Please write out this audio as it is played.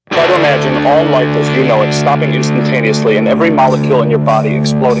imagine all life as you know it stopping instantaneously and every molecule in your body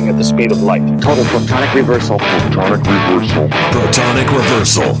exploding at the speed of light. Total protonic reversal. Protonic reversal. Protonic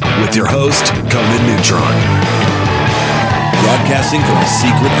reversal with your host, Conan Neutron. Broadcasting from a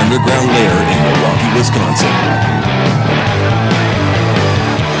secret underground lair in Milwaukee, Wisconsin.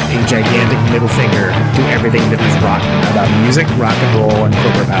 A gigantic middle finger to everything that is rock about music, rock and roll, and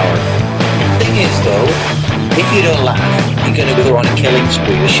corporate power. The thing is, though, if you don't laugh, you're going to go on a killing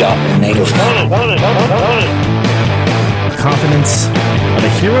spree with sharp nails. Confidence of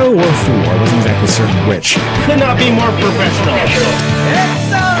a hero or a fool. I wasn't exactly certain which. Could not be more professional.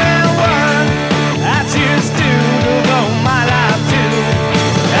 It's only one I choose to go my life to.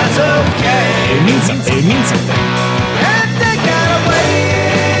 That's okay. It means something. It means something. And take that away.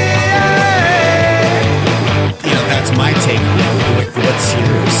 You know, that's my take on it. What's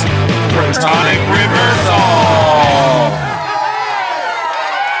yours? Protonic reversal.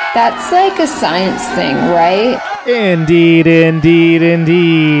 That's like a science thing, right? Indeed, indeed,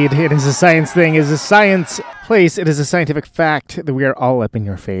 indeed. It is a science thing. It is a science place. It is a scientific fact that we are all up in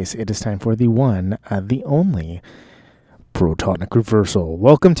your face. It is time for the one, the only Protonic reversal.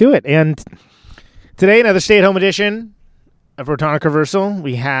 Welcome to it. And today, another stay-at-home edition of Protonic reversal.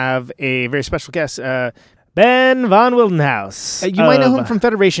 We have a very special guest, Ben von Wildenhaus. You might know him from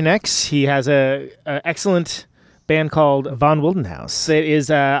Federation X. He has a excellent band called Von Wildenhaus. It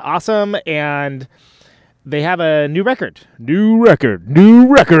is awesome, and they have a new record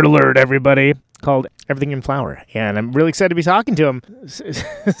alert, everybody, called Everything in Flower. And I'm really excited to be talking to him.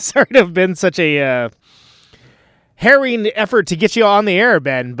 Sorry to have been such a harrowing effort to get you on the air,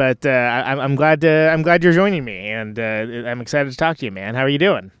 Ben, but I'm glad you're joining me, and I'm excited to talk to you, man. How are you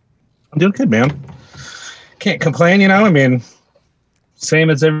doing? I'm doing good, man. Can't complain, I mean, same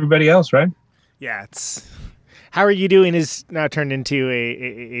as everybody else, right? Yeah, it's... How are you doing is now turned into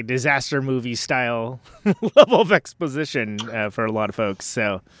a disaster movie style level of exposition for a lot of folks.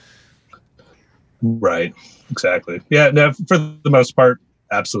 So, right, exactly. Yeah, no, for the most part,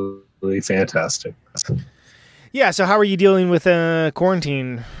 absolutely fantastic. Yeah. So, how are you dealing with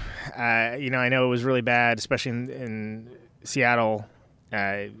quarantine? I know it was really bad, especially in Seattle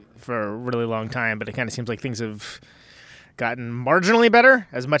for a really long time. But it kind of seems like things have gotten marginally better,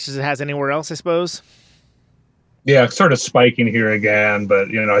 as much as it has anywhere else, I suppose. Yeah, sort of spiking here again, but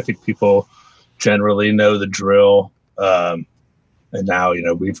I think people generally know the drill. And now,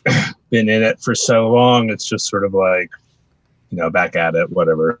 we've been in it for so long, it's just sort of like, back at it,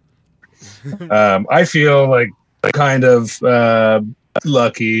 whatever. I feel like kind of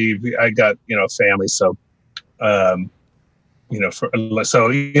lucky. I got, family, so I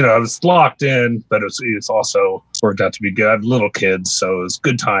was locked in, but it's also worked out to be good. I have little kids, so it was a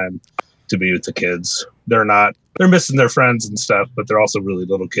good time to be with the kids. They're missing their friends and stuff, but they're also really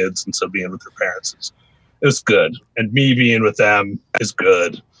little kids, and so being with their parents it was good, and me being with them is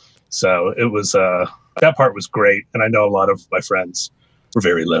good. So it was that part was great, and I know a lot of my friends were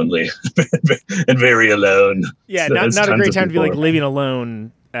very lonely and very alone. Yeah, so not a great time to be like living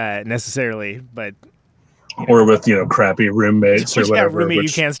alone necessarily, but or with crappy roommates or whatever. Roommate you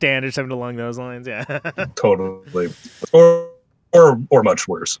can't stand or something along those lines. Yeah, totally. Or much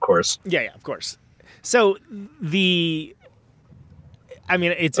worse, of course. Yeah, of course. So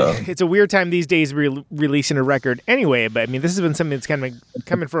it's a weird time these days releasing a record anyway, but I mean, this has been something that's kind of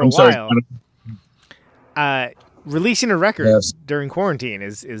coming for a while. Releasing a record during quarantine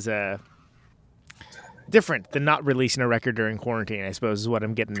is different than not releasing a record during quarantine, I suppose, is what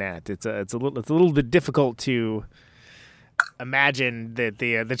I'm getting at. It's a little bit difficult to imagine that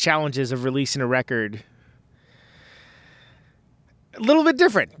the challenges of releasing a record. A little bit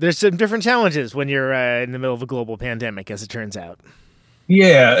different. There's some different challenges when you're in the middle of a global pandemic, as it turns out.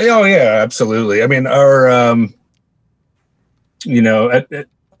 Yeah. Oh, yeah. Absolutely. I mean, our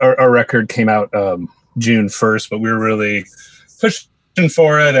our record came out June 1st, but we were really pushing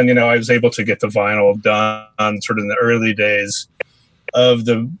for it, and I was able to get the vinyl done sort of in the early days of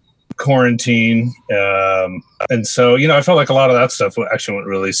the quarantine, and so I felt like a lot of that stuff actually went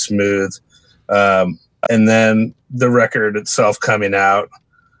really smooth. And then the record itself coming out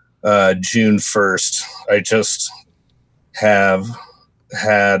June 1st, I just have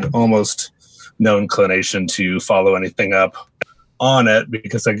had almost no inclination to follow anything up on it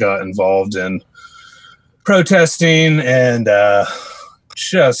because I got involved in protesting and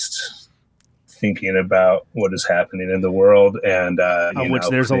just thinking about what is happening in the world, and which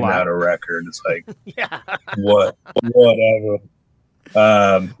there's a lot. Out a record, it's like, yeah, whatever.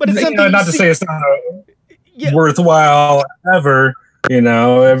 But it's not to say it's not worthwhile ever. We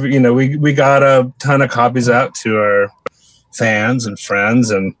got a ton of copies out to our fans and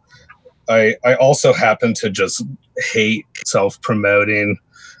friends, and I also happen to just hate self-promoting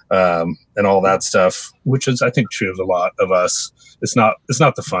and all that stuff, which is, I think, true of a lot of us. It's not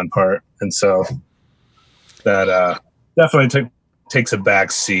the fun part. And so that definitely takes a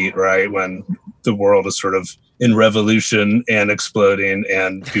back seat, right, when the world is sort of in revolution and exploding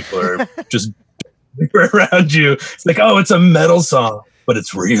and people are just around you. It's like, oh, it's a metal song, but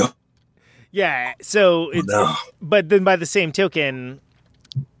it's real. Yeah, so but then by the same token,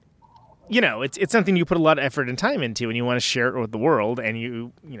 it's something you put a lot of effort and time into, and you want to share it with the world, and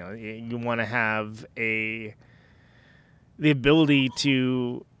you want to have the ability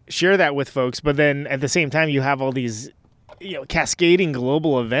to share that with folks, but then at the same time you have all these cascading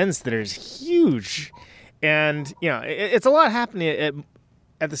global events that are huge, and it's a lot happening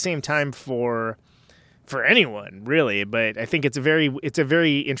at the same time for anyone, really. But I think it's a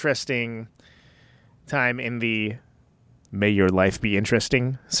very interesting time in the may your life be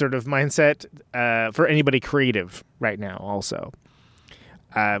interesting sort of mindset for anybody creative right now also.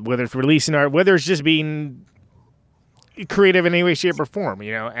 Whether it's releasing art, whether it's just being creative in any way, shape, or form,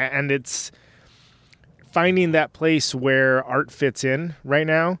 and it's finding that place where art fits in right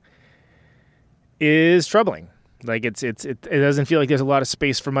now is troubling. Like it doesn't feel like there's a lot of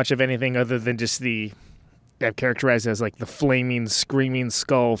space for much of anything other than just I've characterized as like the flaming, screaming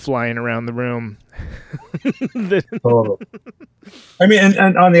skull flying around the room. I mean,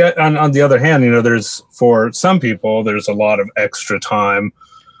 and on the other hand, there's, for some people, there's a lot of extra time,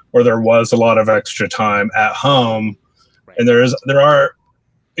 or there was a lot of extra time at home, right. And there are,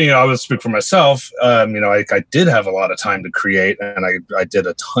 I would speak for myself. I did have a lot of time to create, and I did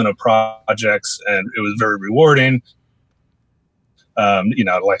a ton of projects, and it was very rewarding.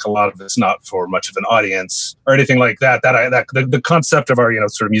 Like a lot of it's not for much of an audience or anything like that. The concept of our,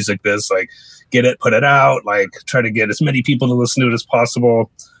 sort of music biz, like get it, put it out, like try to get as many people to listen to it as possible.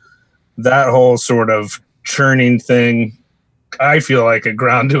 That whole sort of churning thing, I feel like it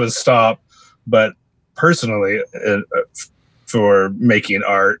ground to a stop. But personally, for making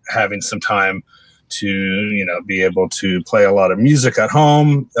art, having some time to, be able to play a lot of music at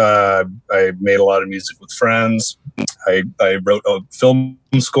home. I made a lot of music with friends. I wrote a film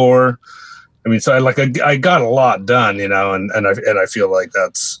score. I mean, so I got a lot done, and I feel like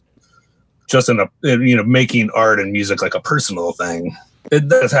that's just making art and music like a personal thing.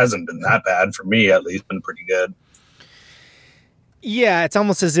 It hasn't been that bad for me, at least. Been pretty good. Yeah, it's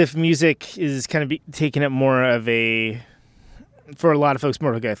almost as if music is kind of taking up more of for a lot of folks,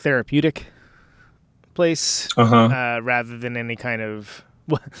 more like a therapeutic place, rather than any kind of,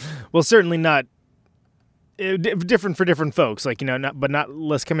 well, certainly not different for different folks, like, not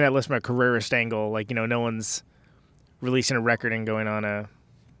less coming at less from a careerist angle, like, no one's releasing a record and going on a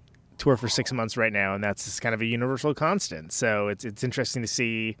tour for 6 months right now, and that's just kind of a universal constant. So it's interesting to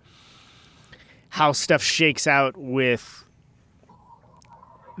see how stuff shakes out with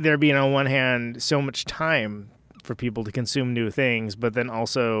there being, on one hand, so much time for people to consume new things, but then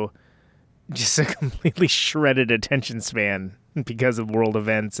also just a completely shredded attention span because of world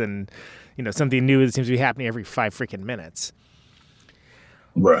events and, something new that seems to be happening every 5 freaking minutes.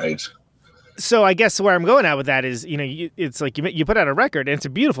 Right. So I guess where I'm going at with that is, it's like you put out a record, and it's a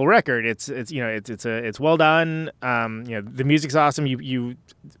beautiful record. It's well done. The music's awesome. The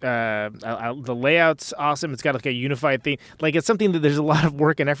layout's awesome. It's got like a unified theme. Like, it's something that there's a lot of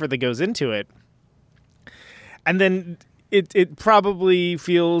work and effort that goes into it. And then it probably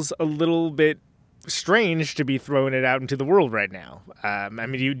feels a little bit strange to be throwing it out into the world right now. I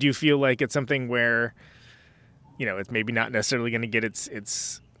mean, do you feel like it's something where, it's maybe not necessarily going to get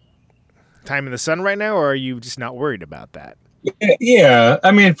its time in the sun right now, or are you just not worried about that? Yeah.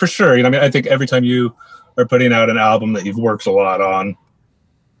 I mean, for sure. I think every time you are putting out an album that you've worked a lot on,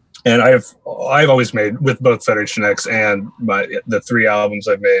 and I've always made, with both Federation X and the 3 albums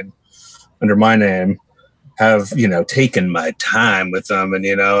I've made under my name, have taken my time with them, and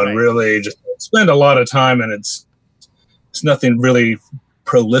right. And really just spend a lot of time, and it's nothing really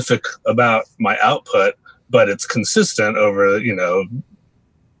prolific about my output, but it's consistent over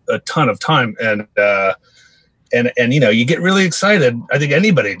a ton of time, and you get really excited. I think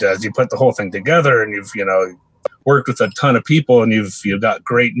anybody does. You put the whole thing together, and you've worked with a ton of people, and you've got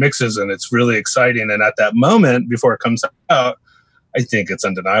great mixes, and it's really exciting. And at that moment before it comes out, I think it's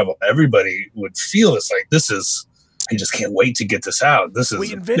undeniable. Everybody would feel it's like, I just can't wait to get this out. This is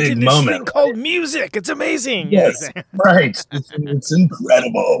a big moment. We invented this thing called music. It's amazing. Yes, right. It's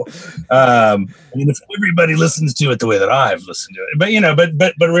incredible. If everybody listens to it the way that I've listened to it,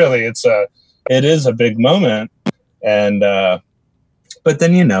 but really, it is a big moment. And but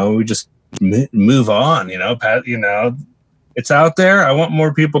then we just move on. it's out there. I want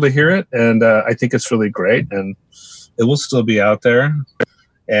more people to hear it, and I think it's really great, and it will still be out there.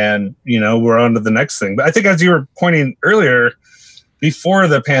 And we're on to the next thing. But I think, as you were pointing earlier, before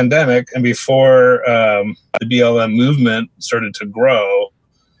the pandemic and before the BLM movement started to grow,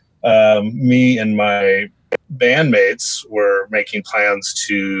 me and my bandmates were making plans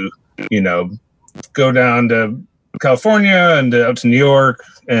to, go down to California and out to New York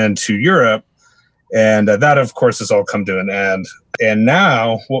and to Europe. And that, of course, has all come to an end. And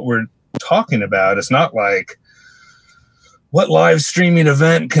now what we're talking about is not like, what live streaming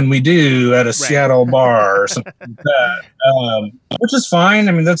event can we do at a Seattle bar or something like that? Which is fine.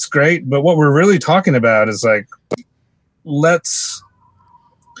 I mean, that's great. But what we're really talking about is like, let's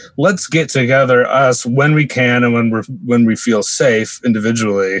get together, us, when we can and when we feel safe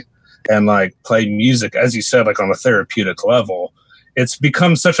individually, and like play music, as you said, like on a therapeutic level. It's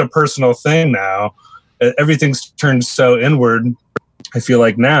become such a personal thing now. Everything's turned so inward. I feel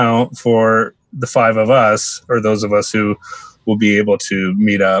like now, for the five of us, or those of us who will be able to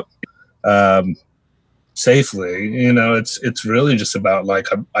meet up safely, it's really just about like,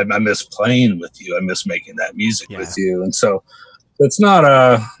 I miss playing with you. I miss making that music with you. And so it's not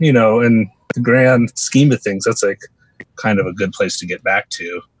in the grand scheme of things, that's like kind of a good place to get back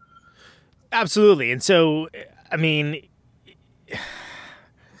to. Absolutely. And so, I mean, I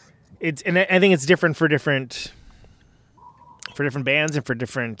think it's different for different bands and for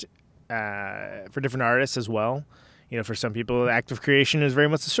different artists as well. For some people, active creation is very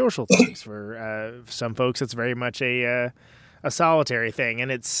much a social thing. For some folks, it's very much a solitary thing,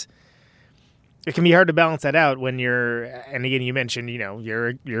 and it can be hard to balance that out when you're. And again, you mentioned, you're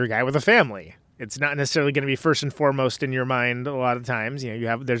a guy with a family. It's not necessarily going to be first and foremost in your mind a lot of times.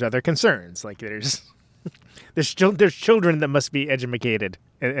 There's other concerns, like there's children that must be educated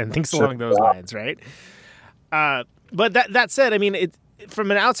and things along those lines, right? But that said, I mean,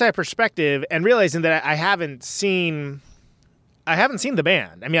 from an outside perspective, and realizing that I haven't seen the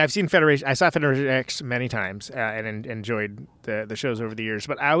band. I mean, I saw Federation X many times and enjoyed the shows over the years.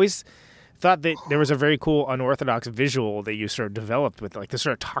 But I always thought that there was a very cool unorthodox visual that you sort of developed with like this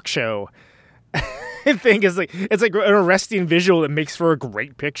sort of talk show thing. It's like an arresting visual that makes for a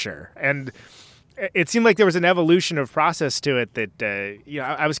great picture. And it seemed like there was an evolution of process to it that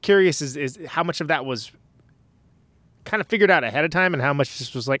I was curious is how much of that was kind of figured out ahead of time, and how much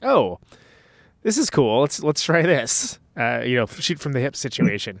just was like, oh, this is cool. Let's try this. Shoot from the hip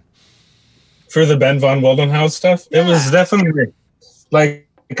situation. For the Ben von Wildenhaus stuff, it was definitely like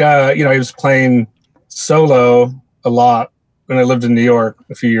he was playing solo a lot when I lived in New York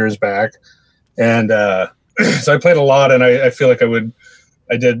a few years back, and so I played a lot, and I feel like I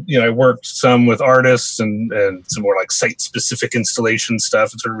worked some with artists and some more like site specific installation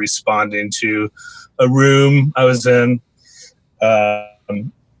stuff, and sort of responding to a room I was in.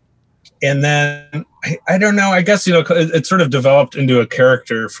 And then I don't know, I guess, it sort of developed into a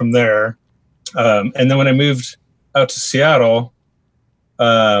character from there. And then when I moved out to Seattle,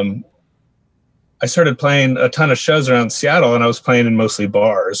 I started playing a ton of shows around Seattle, and I was playing in mostly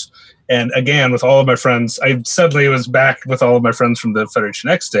bars. And again, with all of my friends, I suddenly was back with all of my friends from the Federation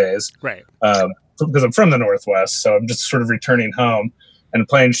X days. Right. Because I'm from the Northwest. So I'm just sort of returning home and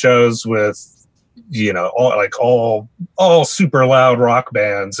playing shows with, all super loud rock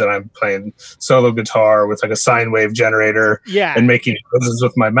bands. And I'm playing solo guitar with like a sine wave generator and making noises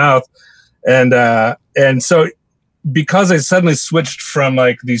with my mouth. And so because I suddenly switched from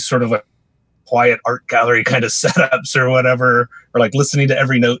like these sort of like quiet art gallery kind of setups or whatever, or like listening to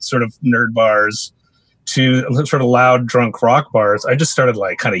every note sort of nerd bars, to sort of loud drunk rock bars, I just started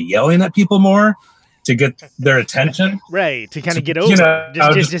like kind of yelling at people more to get their attention. Right. To kind of get over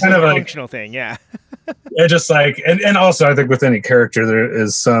just kind of a functional thing. Yeah. It just like, and also I think with any character, there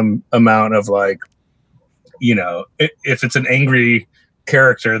is some amount of like, if it's an angry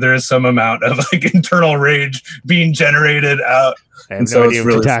character, there is some amount of like internal rage being generated out. I have no idea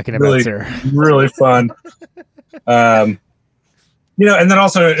what you're talking about, sir. Really fun. And then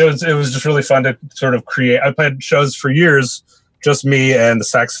also it was just really fun to sort of create. I played shows for years, just me and the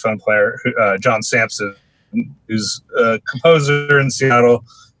saxophone player, John Sampson, who's a composer in Seattle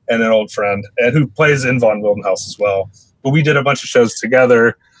and an old friend, and who plays in Von Wildenhaus as well. But we did a bunch of shows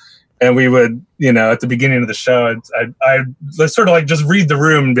together, and we would, at the beginning of the show, let's sort of like just read the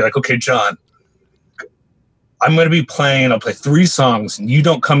room and be like, okay, John, I'm going to be playing, I'll play 3 songs, and you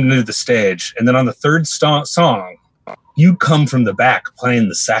don't come to the stage. And then on the third song, you come from the back playing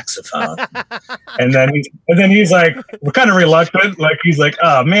the saxophone. and then he's like, we're kind of reluctant. Like, he's like,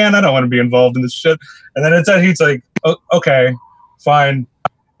 oh man, I don't want to be involved in this shit. And then he's like, oh, okay, fine.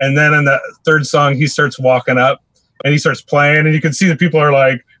 And then in the third song, he starts walking up and he starts playing, and you can see that people are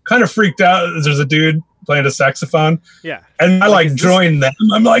like kind of freaked out. There's a dude playing a saxophone. Yeah. And I like join them.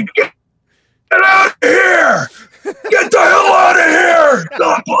 I'm like, get out of here! Get the hell out of here!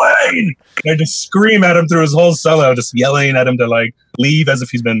 Stop playing! And I just scream at him through his whole solo, just yelling at him to like leave, as if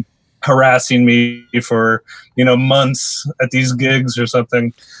he's been harassing me for months at these gigs or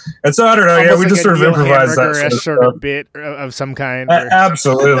something. And so I don't know. Almost we like just sort of improvised that sort of bit of some kind.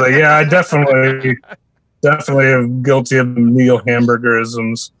 Absolutely, yeah. I definitely am guilty of Neil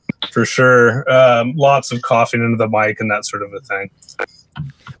Hamburgerisms for sure. Lots of coughing into the mic and that sort of a thing.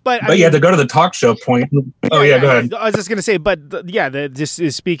 But yeah, to go to the talk show point. Go ahead. I was just going to say, just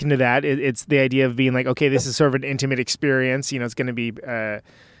is speaking to that. It's the idea of being like, okay, this is sort of an intimate experience. It's going to be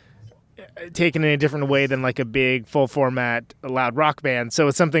taken in a different way than like a big full format loud rock band. So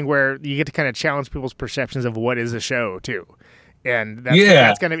it's something where you get to kind of challenge people's perceptions of what is a show too. And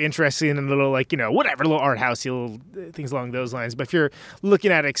that's kind of interesting and a little like, whatever, little art housey, little things along those lines. But if you're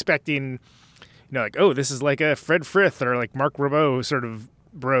looking at expecting, like, oh, this is like a Fred Frith or like Mark Ribot sort of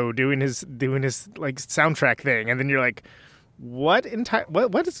bro doing his like soundtrack thing, and then you're like, what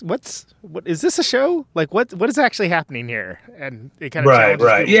is this a show? Like what is actually happening here? And it kind of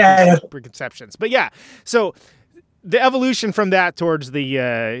challenges preconceptions. But yeah, so the evolution from that towards the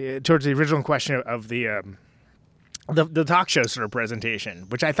original question of the talk show sort of presentation,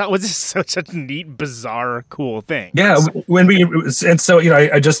 which I thought was just such a neat, bizarre, cool thing. Yeah, I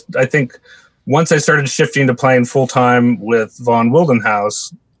think once I started shifting to playing full time with Von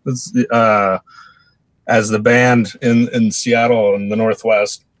Wildenhaus as the band in Seattle in the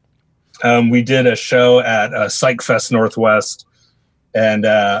Northwest, we did a show at Psych Fest Northwest, and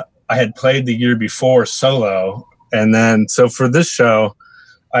I had played the year before solo, and then so for this show,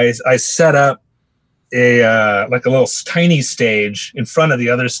 I set up a little tiny stage in front of the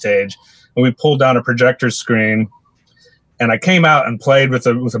other stage, and we pulled down a projector screen, and I came out and played with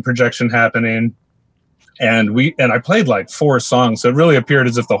a projection happening, and I played like 4 songs, so it really appeared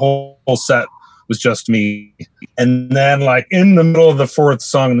as if the whole set was just me. And then like in the middle of the 4th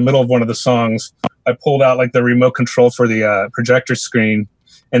song, in the middle of one of the songs, I pulled out like the remote control for the projector screen,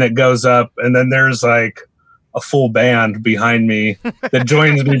 and it goes up, and then there's like a full band behind me that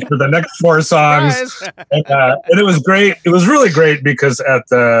joins me for the next 4 songs. And it was great. It was really great because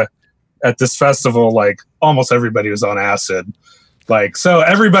at this festival, like almost everybody was on acid. Like, so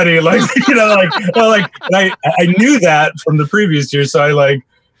everybody I knew that from the previous year. So I like,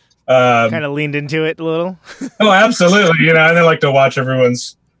 kind of leaned into it a little. Oh, absolutely. And I like to watch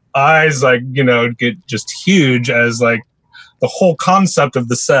everyone's eyes, get just huge as like the whole concept of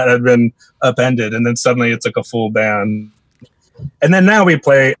the set had been upended. And then suddenly it's like a full band. And then now we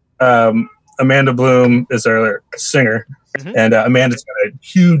play, Amanda Bloom is our singer. Mm-hmm. And Amanda's got a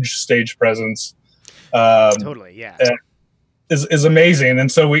huge stage presence. Totally, yeah. Is amazing.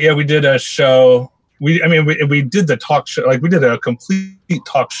 And so we did a show. We did the talk show. Like we did a complete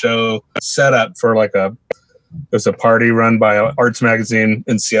talk show setup for like it was a party run by Arts Magazine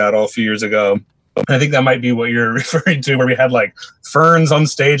in Seattle a few years ago. And I think that might be what you're referring to, where we had like ferns on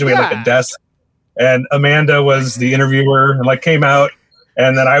stage and we had like a desk, and Amanda was the interviewer and like came out,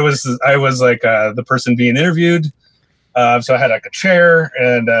 and then I was like the person being interviewed. So I had like a chair,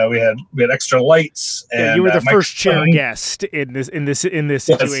 and we had extra lights. And you were the first chair guest in this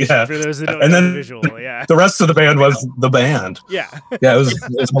situation. Yeah. For those that don't know the visual, yeah. The rest of the band was the band. Yeah, yeah, it was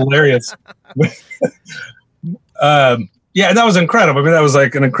hilarious. Yeah, and that was incredible. I mean, that was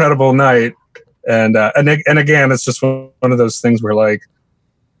like an incredible night, and again, it's just one of those things where like,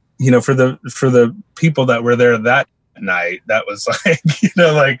 for the people that were there that night, that was like,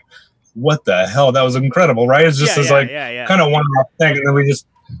 like, what the hell? That was incredible, right? It's just kind of one-off thing, and then we just,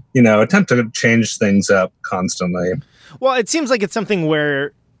 attempt to change things up constantly. Well, it seems like it's something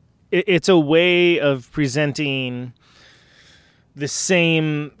where it's a way of presenting the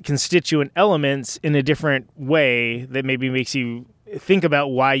same constituent elements in a different way that maybe makes you think about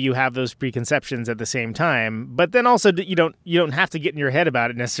why you have those preconceptions at the same time. But then also you don't have to get in your head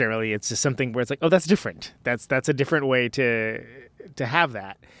about it necessarily. It's just something where it's like, oh, that's different. That's a different way to have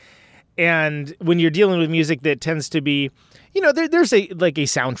that. And when you're dealing with music that tends to be, there's a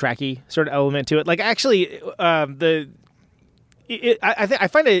soundtracky sort of element to it. Like actually, I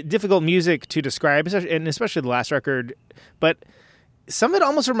find it difficult music to describe, especially the last record. But some of it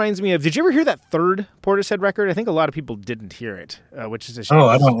almost reminds me of. Did you ever hear that third Portishead record? I think a lot of people didn't hear it, which is a shame. Oh,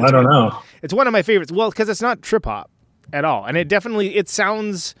 I don't know. It's one of my favorites. Well, because it's not trip hop at all, and it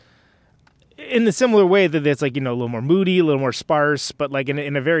sounds in the similar way that it's like, a little more moody, a little more sparse, but like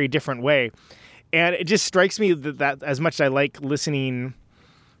in a very different way. And it just strikes me that as much as I like listening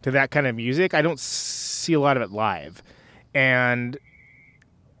to that kind of music, I don't see a lot of it live, and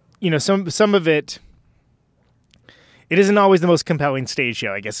some of it. It isn't always the most compelling stage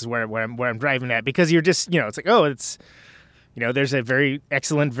show, I guess, is where I'm driving at, because you're just, it's like, oh, it's, there's a very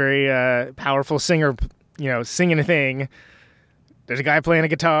excellent, very powerful singer, singing a thing. There's a guy playing a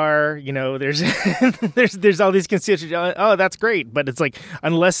guitar, there's there's all these constituents. Oh, that's great. But it's like,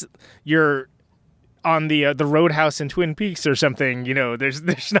 unless you're on the Roadhouse in Twin Peaks or something, there's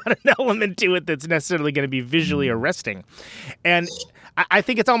not an element to it that's necessarily going to be visually arresting. And I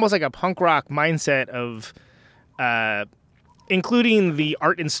think it's almost like a punk rock mindset of, including the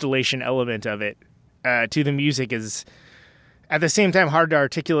art installation element of it to the music is at the same time hard to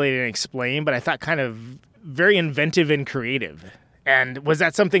articulate and explain, but I thought kind of very inventive and creative. And was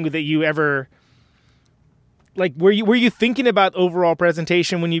that something that you ever, like, were you thinking about overall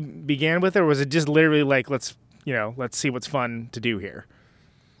presentation when you began with it, or was it just literally like, let's see what's fun to do here?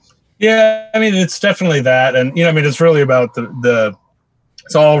 Yeah, I mean, it's definitely that. And, it's really about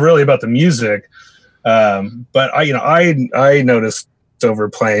it's all really about the music. But I noticed over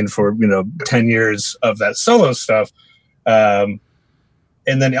playing for 10 years of that solo stuff, and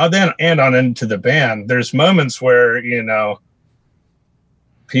then on into the band. There's moments where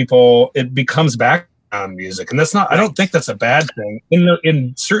it becomes background music, and that's not. I don't think that's a bad thing.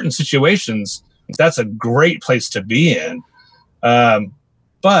 In certain situations, that's a great place to be in,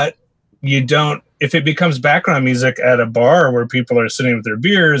 but you don't. If it becomes background music at a bar where people are sitting with their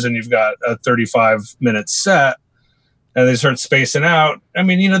beers and you've got a 35-minute set and they start spacing out, I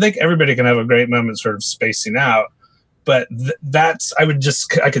mean, everybody can have a great moment sort of spacing out, but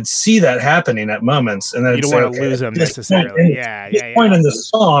I could see that happening at moments. And then you don't want to lose them necessarily. Point in the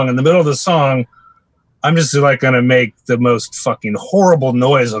song, in the middle of the song, I'm just like going to make the most fucking horrible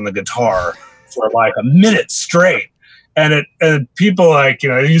noise on the guitar for like a minute straight. And people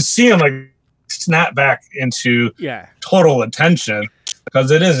you see them like snap back into total attention,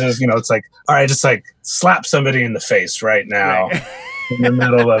 because it is it's like, all right, just like slap somebody in the face right now, in the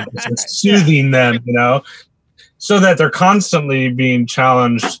middle of soothing them, so that they're constantly being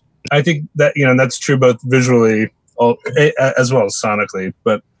challenged. I think that that's true both visually as well as sonically,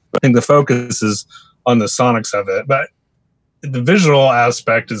 but I think the focus is on the sonics of it. But the visual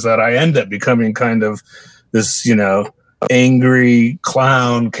aspect is that I end up becoming kind of this angry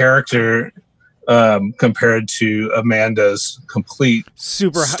clown character, compared to Amanda's complete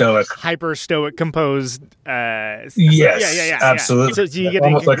super stoic, hyper stoic, composed. Yes, absolutely. So you get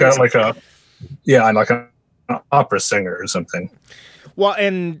almost like an opera singer or something. Well,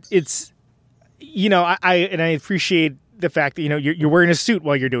 and it's I appreciate the fact that you're wearing a suit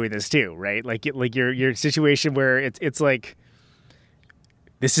while you're doing this too, right? Like your situation where it's like,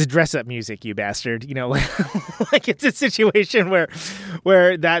 this is dress up music, you bastard. Like it's a situation where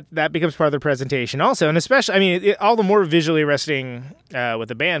that becomes part of the presentation also. And especially, I mean, all the more visually arresting with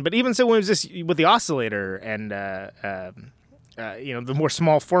the band, but even so when it was just with the oscillator and, the more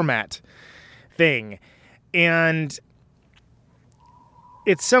small format thing. And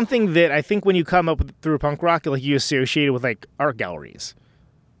it's something that I think when you come up through punk rock, like you associate it with like art galleries.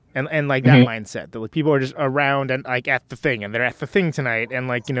 And like that mindset that like people are just around and like at the thing, and they're at the thing tonight, and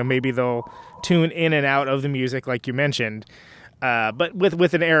like maybe they'll tune in and out of the music like you mentioned, but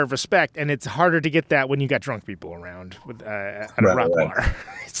with an air of respect. And it's harder to get that when you got drunk people around at a rock bar.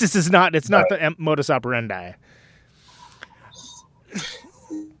 It's not the modus operandi.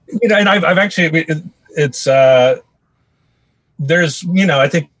 And I've actually there's I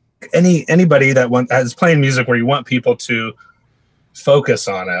think anybody that is playing music where you want people to focus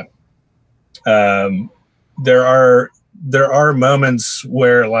on it. There are moments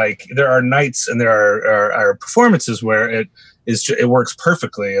where like there are nights and there are performances where it works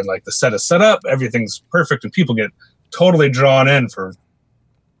perfectly, and like the set is set up, everything's perfect, and people get totally drawn in for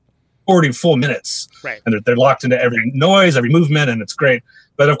 40 full minutes, right? And they're locked into every noise, every movement, and it's great.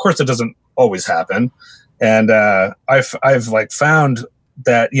 But of course, it doesn't always happen. And I've like found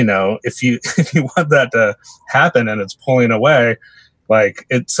that if you want that to happen and it's pulling away, like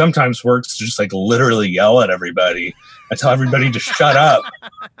it sometimes works to just like literally yell at everybody and tell everybody to shut up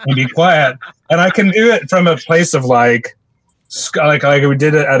and be quiet. And I can do it from a place of like we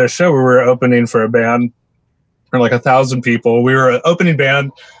did it at a show where we were opening for a band for like 1,000 people. We were an opening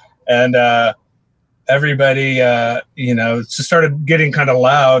band, and everybody just started getting kind of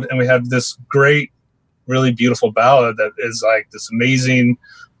loud, and we had this great, really beautiful ballad that is like this amazing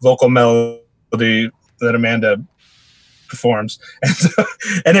vocal melody that Amanda performs,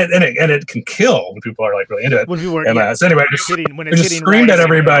 and it can kill when people are like really into it. When people are, so anyway, just screamed at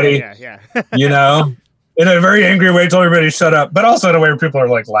everybody, in a very angry way, told everybody to shut up, but also in a way where people are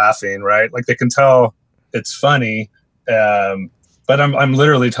like laughing, right? Like they can tell it's funny. But I'm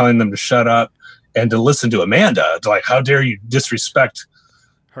literally telling them to shut up and to listen to Amanda. It's like, how dare you disrespect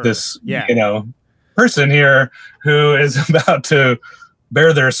this, person here who is about to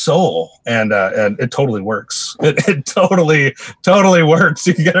bare their soul, and it totally works. It totally works.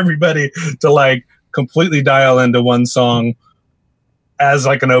 You can get everybody to like completely dial into one song as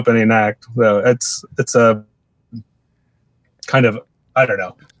like an opening act. So it's a kind of, I don't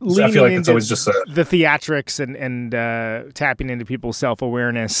know. I feel like it's always just the theatrics and tapping into people's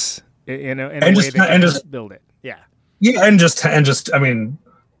self-awareness in a way just that build it. Yeah. Yeah. And just, I mean,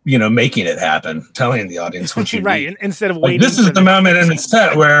 making it happen, telling the audience what you right. need. Instead of like, waiting. This is the moment in the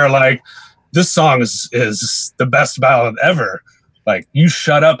set where like, this song is the best ballad ever. Like, you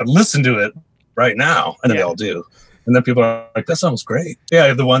shut up and listen to it right now. And then they all do. And then people are like, that song's great.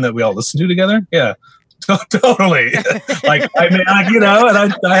 Yeah. The one that we all listen to together. Yeah. Totally. Like, I mean, and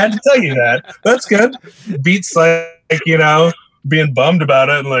I had to tell you that. That's good. Beats like, being bummed about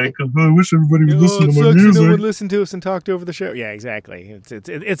it and like, I wish everybody would listen to my music. No one listened to us and talked over the show. Yeah, exactly.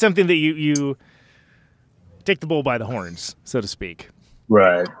 It's something that you take the bull by the horns, so to speak.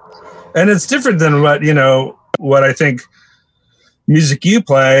 Right. And it's different than what I think music you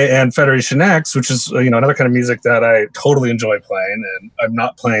play and Federation X, which is another kind of music that I totally enjoy playing, and I'm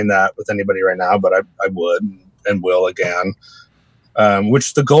not playing that with anybody right now, but I would and will again.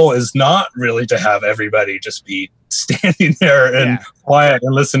 Which the goal is not really to have everybody just be standing there and quiet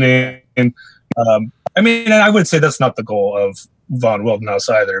and listening. And I mean, I would say that's not the goal of Von Wildenhaus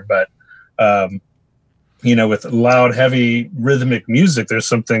either, but with loud, heavy, rhythmic music, there's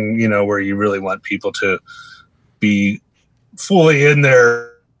something where you really want people to be fully in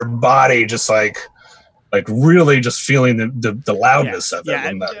their body, just like really just feeling the loudness of it.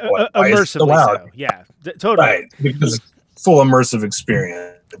 And immersively so loud. So. Yeah, totally. Right, because full immersive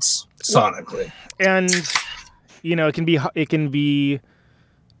experience sonically. And it can be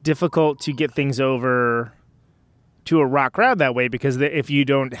difficult to get things over to a rock crowd that way, because if you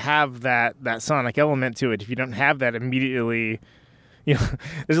don't have that sonic element to it, if you don't have that immediately,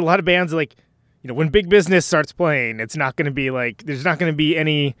 there's a lot of bands like, when Big Business starts playing, it's not going to be like, there's not going to be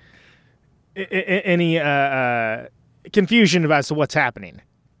any confusion about what's happening.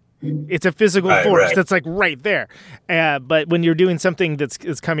 It's a physical force that's like right there. But when you're doing something that's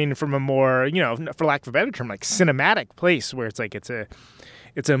coming from a more, for lack of a better term, like cinematic place, where it's like it's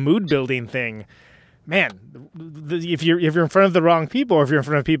a mood building thing, man. If you're in front of the wrong people, or if you're in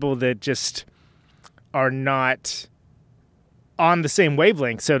front of people that just are not on the same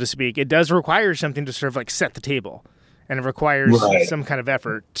wavelength, so to speak, it does require something to sort of like set the table, and it requires some kind of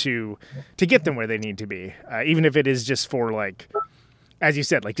effort to get them where they need to be, even if it is just for like, as you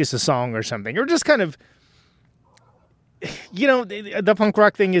said, like just a song or something, or just kind of, the punk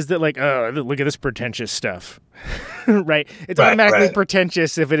rock thing is that like, oh, look at this pretentious stuff, right? It's automatically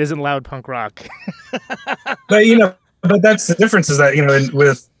pretentious if it isn't loud punk rock. but that's the difference, is that,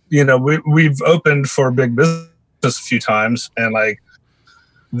 we've opened for Big Business a few times, and like,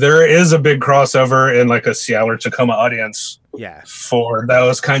 there is a big crossover in like a Seattle or Tacoma audience for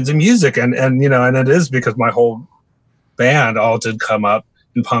those kinds of music. And it is because my whole band all did come up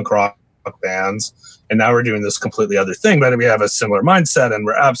in punk rock bands, and now we're doing this completely other thing, but we have a similar mindset, and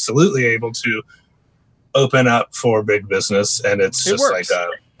we're absolutely able to open up for Big Business. And it works. Like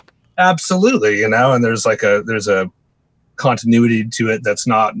absolutely, and there's a continuity to it that's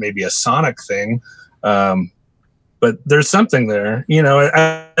not maybe a sonic thing. But there's something there,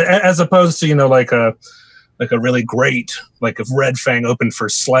 as opposed to, like a really great, like if Red Fang opened for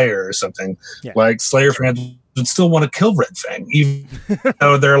Slayer or something, like Slayer fans would still want to kill Red Fang, even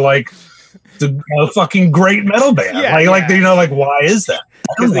though they're like the fucking great metal band. Like why is that?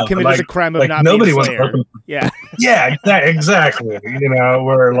 Because they committed the crime of not nobody being Slayer. Yeah, exactly.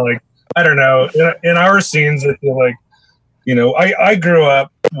 We're like, I don't know. In our scenes, I feel like, I grew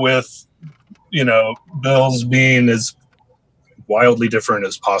up with, Bill's being as wildly different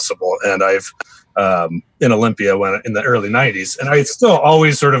as possible. And I've, in Olympia in the early 90s, and I still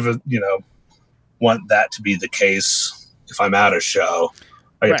always sort of, want that to be the case if I'm at a show.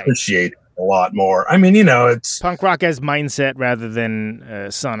 I appreciate it a lot more. I mean, it's punk rock as mindset rather than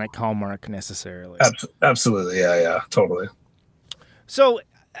sonic hallmark necessarily. Absolutely. Yeah, totally. So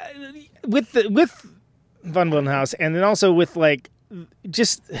with Von Wildenhaus, and then also with like,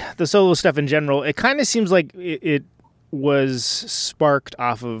 just the solo stuff in general, it kind of seems like it was sparked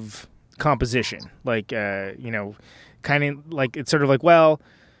off of composition. Like, kind of like, it's sort of like, well,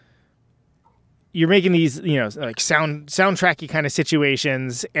 you're making these, like soundtracky kind of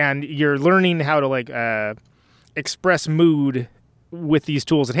situations, and you're learning how to like express mood with these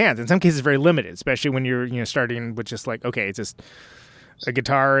tools at hand. In some cases, very limited, especially when you're starting with just like, okay, it's just a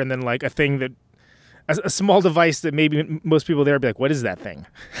guitar and then like a thing that a small device that maybe most people there would be like, what is that thing?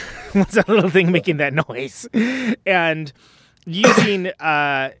 What's that little thing making that noise? And using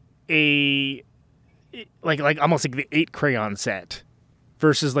like almost like the 8 crayon set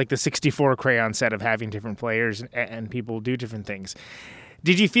versus like the 64 crayon set of having different players and people do different things.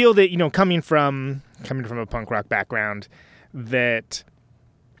 Did you feel that, coming from a punk rock background, that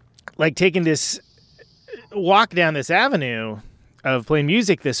like taking this walk down this avenue of playing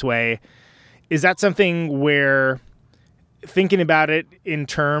music this way, is that something where thinking about it in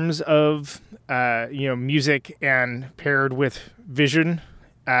terms of, music and paired with vision,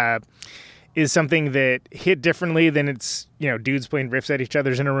 is something that hit differently than it's, dudes playing riffs at each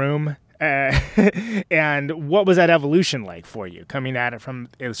other's in a room? And what was that evolution like for you, coming at it from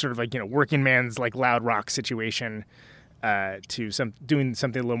sort of like, working man's like loud rock situation to doing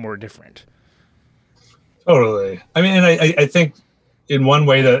something a little more different? Totally. I mean, and I think in one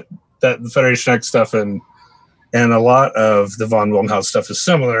way that the Federation X stuff and a lot of the von Wildenhaus stuff is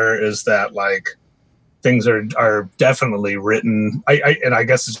similar, is that like things are definitely written. I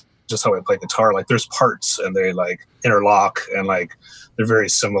guess it's just how I play guitar. Like there's parts and they like interlock and like they're very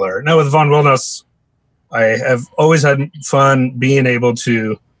similar. Now with von Wildenhaus, I have always had fun being able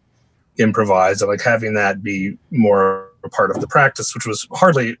to improvise and like having that be more a part of the practice, which was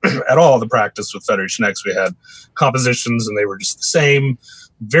hardly at all the practice with Federation X. We had compositions and they were just the same.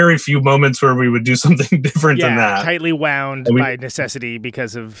 Very few moments where we would do something different than that. Tightly wound by necessity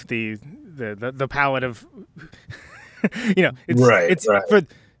because of the palette of, it's right. For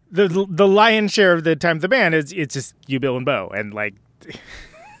the lion's share of the time of the band it's just you, Bill, and Bo, and like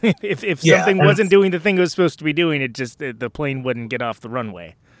if something wasn't doing the thing it was supposed to be doing, it just the plane wouldn't get off the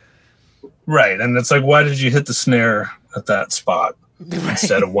runway. Right, and it's like, why did you hit the snare at that spot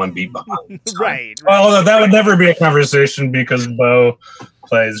instead of one beat behind? Right. Although that would never be a conversation because Bo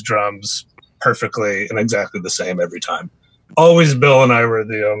plays drums perfectly and exactly the same every time. Always Bill and I were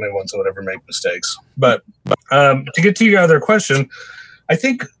the only ones that would ever make mistakes. But to get to your other question, I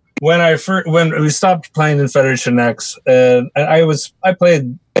think when we stopped playing in Federation X, and I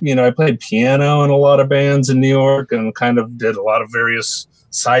played piano in a lot of bands in New York and kind of did a lot of various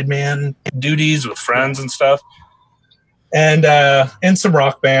sideman duties with friends and stuff, and some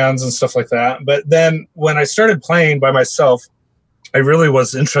rock bands and stuff like that. But then when I started playing by myself, I really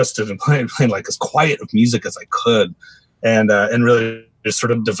was interested in playing like as quiet of music as I could, and really just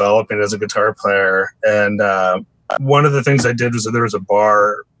sort of developing as a guitar player. And one of the things I did was that there was a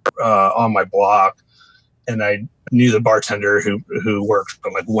bar on my block, and I knew the bartender who worked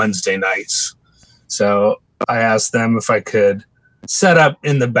on like Wednesday nights. So I asked them if I could set up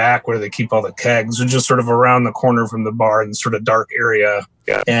in the back where they keep all the kegs, and just sort of around the corner from the bar in this sort of dark area,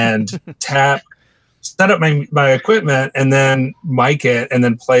 and set up my equipment and then mic it and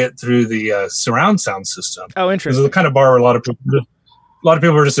then play it through the surround sound system. Oh, interesting. It's the kind of bar where a lot of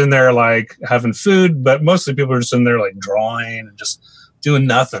people are just in there like having food, but mostly people are just in there like drawing and just doing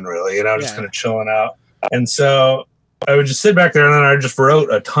nothing really, just kind of chilling out. And so I would just sit back there and then I just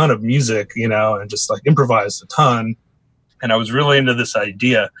wrote a ton of music, and just like improvised a ton. And I was really into this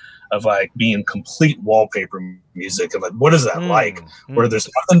idea of like being complete wallpaper music and like, what is that like where there's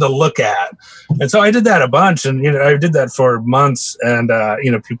nothing to look at? And so I did that a bunch, and, I did that for months, and,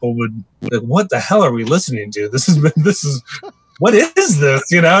 people would like, what the hell are we listening to? This is, what is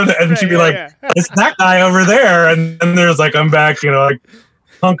this? And she'd be like, it's that guy over there. And there's like, I'm back, like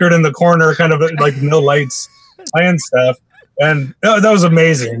hunkered in the corner, kind of like no lights, playing stuff. And that was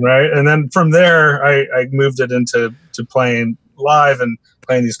amazing, right? And then from there, I moved it into playing live and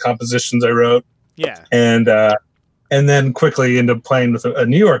playing these compositions I wrote. Yeah. And then quickly into playing with a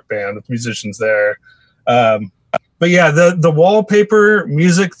New York band with musicians there. But yeah, the wallpaper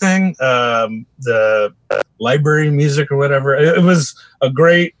music thing, the library music or whatever, it was a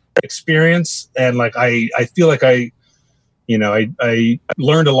great experience. And like I feel like I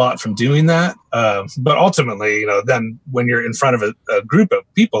learned a lot from doing that. But ultimately, then when you're in front of a group of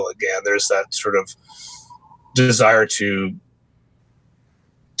people again, there's that sort of desire to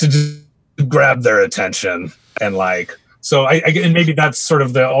grab their attention. And like, so and maybe that's sort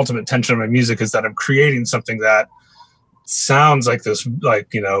of the ultimate tension of my music, is that I'm creating something that sounds like this, like,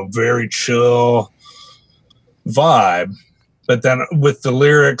 very chill vibe. But then with the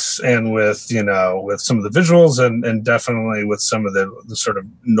lyrics and with, with some of the visuals and definitely with some of the sort of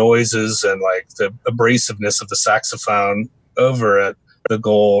noises and like the abrasiveness of the saxophone over it, the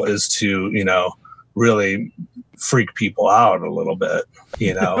goal is to, really freak people out a little bit,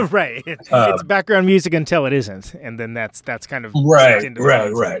 you know. Right. It's background music until it isn't, and then that's kind of right. into the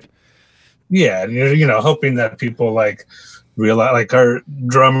concept. Yeah, and you know, hoping that people like realize, like our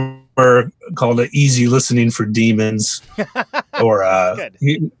drummer called it easy listening for demons, or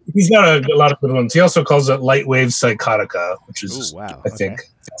he's got a lot of good ones. He also calls it light wave psychotica, which is I think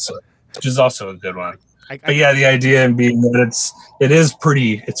which is also a good one. But yeah, the idea being that it's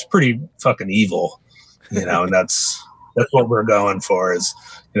pretty fucking evil, you know, and that's what we're going for, is,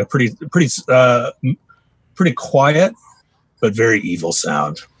 you know, pretty quiet but very evil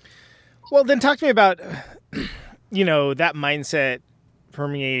sound. Well, then talk to me about, you know, that mindset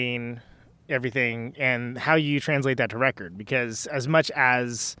permeating everything and how you translate that to record. Because as much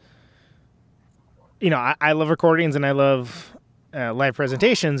as, you know, I love recordings and I love live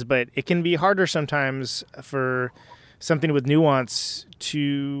presentations, but it can be harder sometimes for something with nuance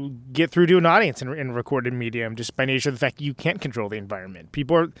to get through to an audience in recorded medium, just by nature of the fact you can't control the environment.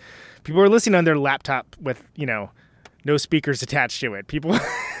 People are listening on their laptop with, you know, no speakers attached to it. People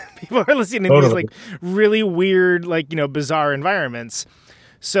are listening in these like really weird, like, you know, bizarre environments.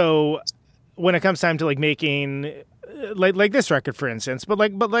 So when it comes time to like making like this record, for instance, but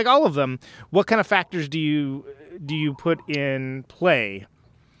like all of them, what kind of factors do you put in play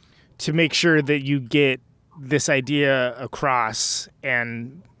to make sure that you get this idea across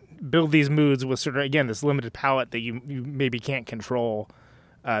and build these moods with sort of, again, this limited palette that you maybe can't control,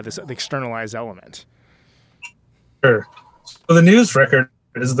 this externalized element? Sure. So the News record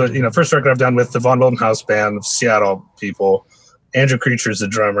is the, you know, first record I've done with the Von Wildenhaus band of Seattle people. Andrew Creature's the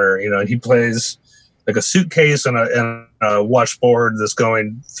drummer, you know, and he plays like a suitcase and a washboard that's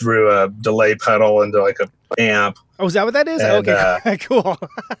going through a delay pedal into like a amp. Oh, is that what that is? And, okay, cool.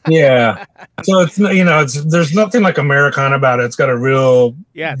 Yeah. So it's, you know, there's nothing like Americana about it. It's got a real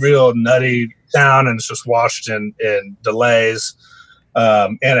nutty sound, and it's just washed in delays.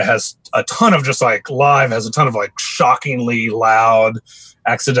 And it has a ton of just like live, has a ton of like shockingly loud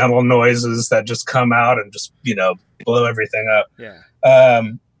accidental noises that just come out and just, you know, blow everything up. Yeah.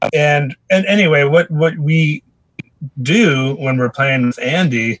 And anyway, what we do when we're playing with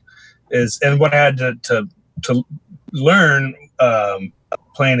Andy is, and what I had to learn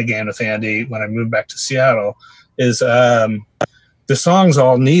playing again with Andy when I moved back to Seattle, is the songs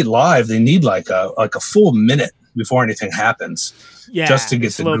all need live. They need like a full minute before anything happens, just to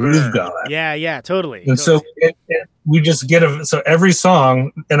get the groove going. Yeah, totally. And so we just get so every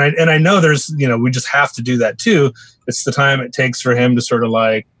song, and I know there's, you know, we just have to do that too. It's the time it takes for him to sort of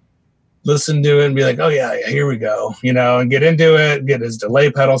like listen to it and be like, oh yeah, here we go, you know, and get into it, get his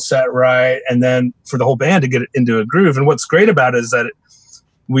delay pedal set right, and then for the whole band to get into a groove. And what's great about it is that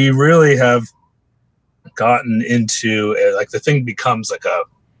we really have gotten into like the thing becomes like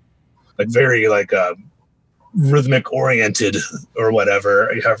very rhythmic oriented or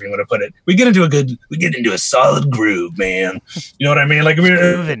whatever, however you want to put it. We get into a solid groove, man. You know what I mean? Like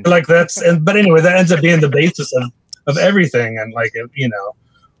we're like but anyway, that ends up being the basis of everything. And like, you know,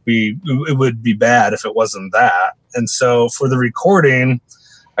 it would be bad if it wasn't that. And so for the recording,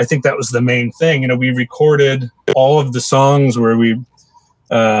 I think that was the main thing. You know, we recorded all of the songs where we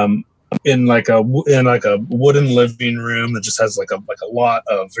in like a wooden living room that just has like a lot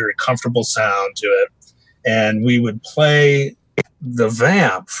of very comfortable sound to it. And we would play the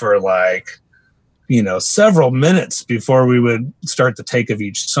vamp for like, you know, several minutes before we would start the take of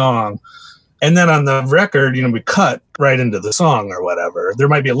each song. And then on the record, you know, we cut right into the song or whatever. There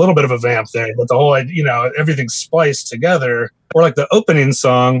might be a little bit of a vamp thing, but the whole, you know, everything's spliced together. Or like the opening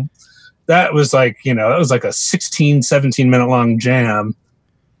song, that was like, you know, that was like a 16, 17 minute long jam.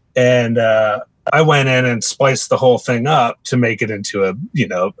 And I went in and spliced the whole thing up to make it into a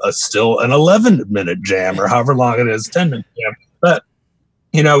still an 11-minute jam, or however long it is, 10-minute jam. But,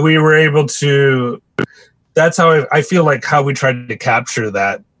 you know, we were able to, that's how I feel like how we tried to capture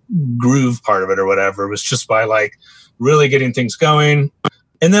that groove part of it or whatever, was just by like really getting things going.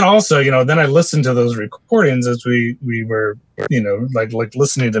 And then also, you know, then I listened to those recordings as we were, you know, like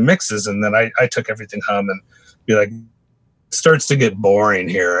listening to mixes. And then I took everything home and be like, starts to get boring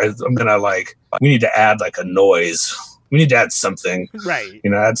here. I'm gonna we need to add like a noise. We need to add something, right? You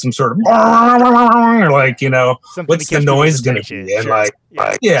know, add some sort of or like, you know, something what's the noise gonna be? And sure.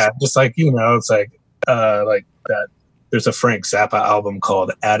 Just like, you know, it's like that. There's a Frank Zappa album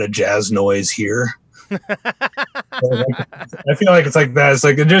called "Add a Jazz Noise Here." I feel like it's like that. It's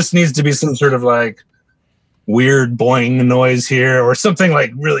like it just needs to be some sort of like weird boing noise here, or something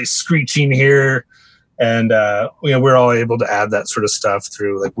like really screeching here. And, you know, we're all able to add that sort of stuff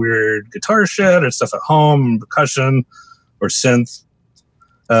through like weird guitar shit or stuff at home, percussion or synth.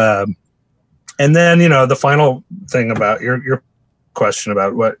 And then, the final thing about your question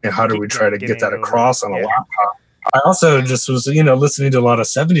about how do we try to get that across on a laptop? I also just was, listening to a lot of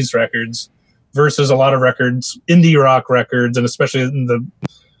 70s records versus a lot of records, indie rock records, and especially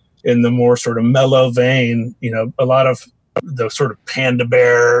in the more sort of mellow vein, a lot of the sort of Panda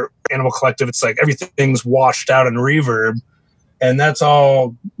Bear, Animal Collective, it's like everything's washed out in reverb, and that's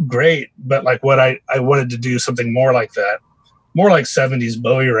all great. But like what I wanted to do something more like that, more like 70s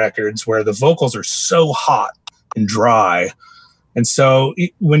Bowie records where the vocals are so hot and dry. And so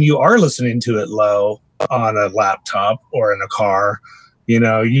when you are listening to it low on a laptop or in a car,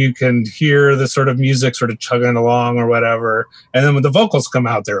 you can hear the sort of music sort of chugging along or whatever. And then when the vocals come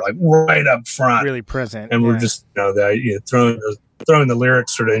out, they're like right up front, really present. And we're just, throwing the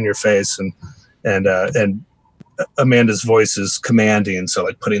lyrics sort of in your face, and Amanda's voice is commanding. So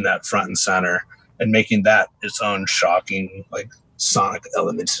like putting that front and center and making that its own shocking, like sonic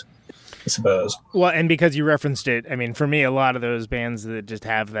element, I suppose. Well, and because you referenced it, I mean, for me, a lot of those bands that just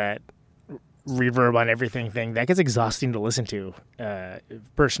have that reverb on everything thing, that gets exhausting to listen to,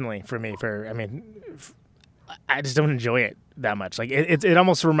 personally for me. I just don't enjoy it that much. Like it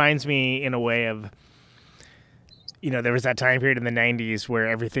almost reminds me in a way of, there was that time period in the 90s where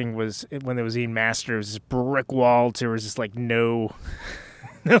everything was, when there was being mastered, it was just brick walls. There was just like no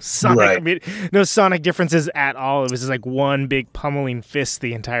sonic, no sonic differences at all. It was just like one big pummeling fist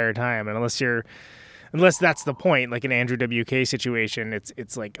the entire time. And unless that's the point, like an Andrew WK situation,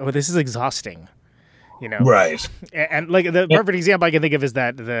 it's like, oh, this is exhausting, Right. And like the perfect example I can think of is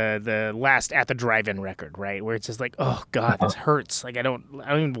that the last At the Drive-In record, right, where it's just like, oh God, this hurts. Like I don't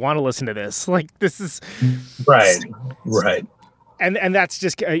even want to listen to this. Like this is right. And that's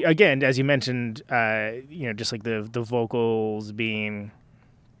just, again, as you mentioned, just like the vocals being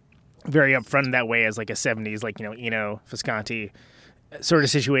very upfront in that way as like a 70s, like, Eno, Visconti sort of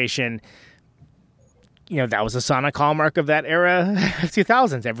situation. That was a sonic hallmark of that era of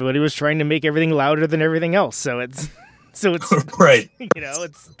 2000s. Everybody was trying to make everything louder than everything else. So it's right.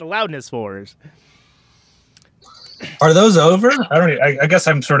 It's the loudness wars. Are those over? I guess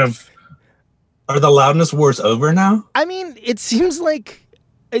I'm sort of, are the loudness wars over now? I mean, it seems like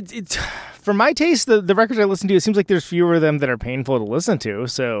it's for my taste, the records I listen to, it seems like there's fewer of them that are painful to listen to.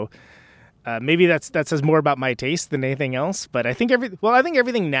 So maybe that says more about my taste than anything else. But I think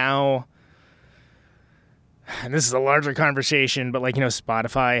everything now, and this is a larger conversation, but like,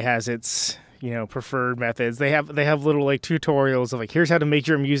 Spotify has its, preferred methods. They have little like tutorials of like, here's how to make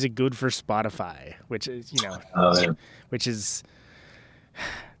your music good for Spotify, which is, which is,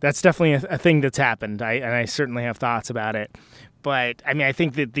 that's definitely a thing that's happened. I certainly have thoughts about it. But I mean, I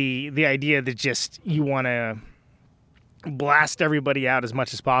think that the idea that just you want to blast everybody out as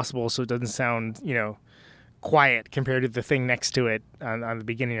much as possible so it doesn't sound, quiet compared to the thing next to it on the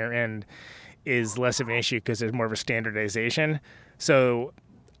beginning or end is less of an issue because there's more of a standardization. So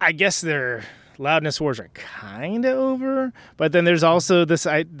I guess their loudness wars are kind of over, but then there's also this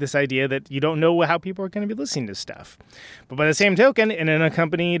idea that you don't know how people are going to be listening to stuff. But by the same token, in an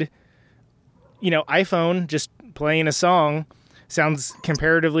accompanied, iPhone just playing a song sounds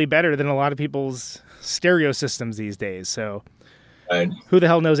comparatively better than a lot of people's stereo systems these days. So who the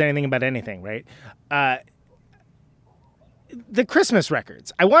hell knows anything about anything, right? The Christmas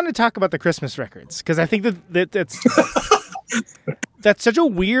records. I wanted to talk about the Christmas records because I think that's that's such a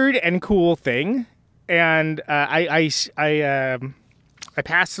weird and cool thing. And I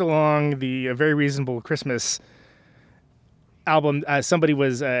passed along the Very Reasonable Christmas album. Somebody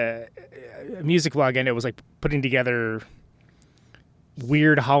was a music vlog, and it was like putting together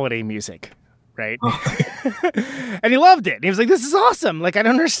weird holiday music, right? And he loved it. He was like, "This is awesome! Like, I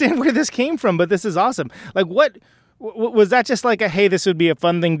don't understand where this came from, but this is awesome." Like, what was that? Just like a, hey, this would be a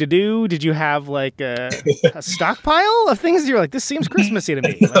fun thing to do? Did you have like a stockpile of things? You're like, this seems Christmassy to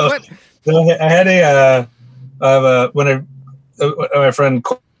me. Like, what? No, I had my friend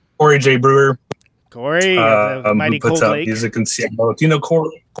Corey J. Brewer. Corey, the mighty who puts Cold out Lake. music in Seattle. Do you know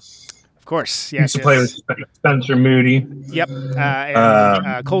Corey? Of course, Used to play with Spencer Moody. Yep,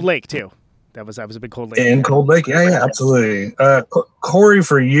 and Cold Lake too. I was a big Cold Lake. And Cold Lake, yeah, absolutely. Corey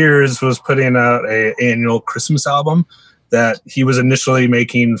for years was putting out an annual Christmas album that he was initially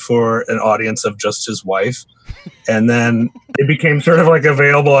making for an audience of just his wife, and then it became sort of like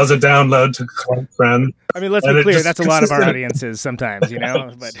available as a download to friends. I mean, let's be clear, that's a lot of our audiences sometimes,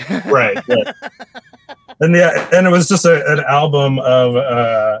 But right. And and it was just an album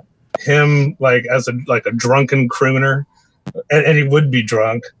of him like as a drunken crooner. And he would be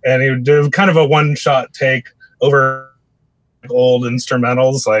drunk, and he would do kind of a one-shot take over old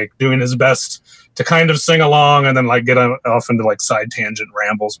instrumentals, like doing his best to kind of sing along and then like get off into like side tangent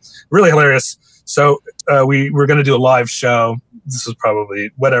rambles. Really hilarious. So we were going to do a live show. This was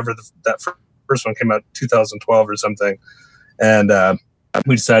probably whatever that first one came out 2012 or something. And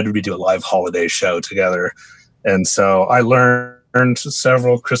we decided we'd do a live holiday show together. And so I learned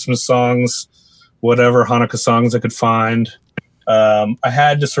several Christmas songs, whatever Hanukkah songs I could find. I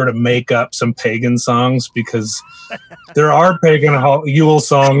had to sort of make up some pagan songs because there are pagan Yule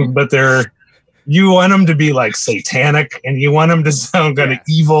songs, but you want them to be like satanic and you want them to sound kind of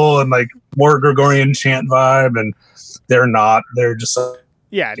evil and like more Gregorian chant vibe, and they're not. They're just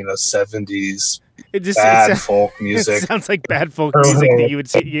 70s bad folk music. It sounds like bad folk music that you would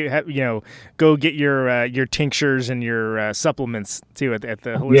see. Go get your tinctures and your supplements too at the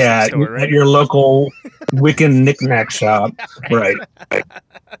holistic store, right? At your local Wiccan knickknack shop, right?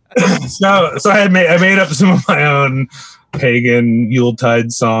 So I made up some of my own pagan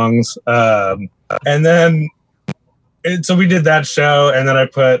Yuletide songs, and then so we did that show, and then I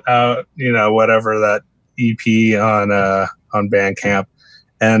put out whatever that EP on Bandcamp,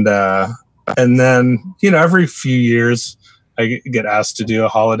 and then every few years I get asked to do a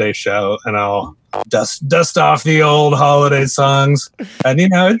holiday show, and I'll dust off the old holiday songs, and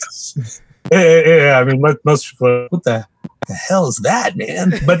it's I mean most people are, what the hell is that,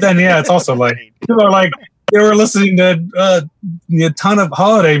 man? But then it's also like people are like, they were listening to a ton of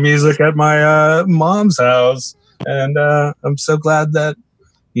holiday music at my mom's house, and I'm so glad that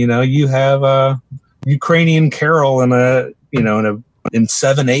you have a Ukrainian carol in in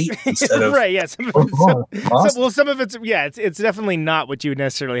 7/8 instead of right. Yeah, some of it's definitely not what you would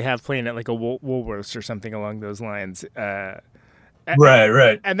necessarily have playing at like a Woolworths or something along those lines.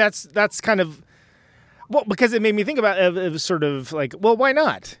 Right. And that's kind of because it made me think about it was sort of like, well, why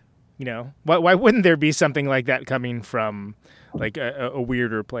not? Why wouldn't there be something like that coming from like a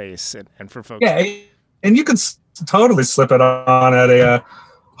weirder place and for folks? Yeah, and you can totally slip it on at a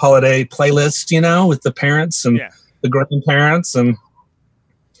holiday playlist, with the parents and the grandparents, and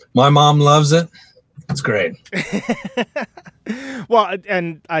my mom loves it. It's great. Well,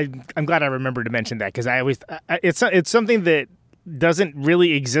 and I'm glad I remembered to mention that because I always it's something that doesn't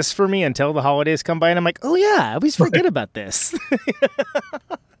really exist for me until the holidays come by, and I'm like, oh yeah, I always forget about this.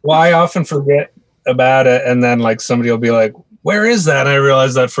 Well, I often forget about it, and then like somebody will be like, where is that? And I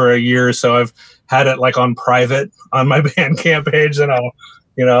realize that for a year or so I've had it like on private on my Bandcamp page, and I'll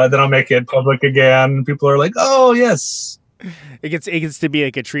then I'll make it public again. People are like, oh yes. It gets to be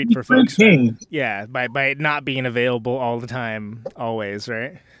like a treat for folks. Right? Yeah, by it not being available all the time, always,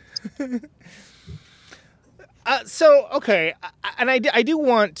 right? So okay, and I do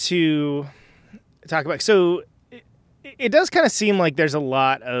want to talk about. So it does kind of seem like there's a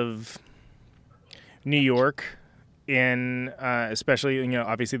lot of New York in, especially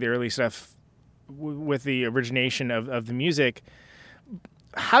obviously the early stuff with the origination of the music.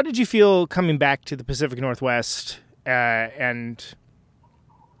 How did you feel coming back to the Pacific Northwest and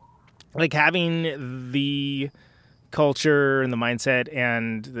like having the culture and the mindset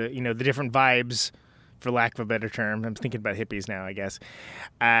and the the different vibes, for lack of a better term, I'm thinking about hippies now, I guess,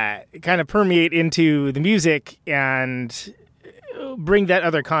 kind of permeate into the music and bring that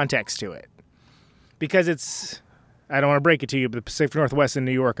other context to it? Because I don't want to break it to you, but the Pacific Northwest and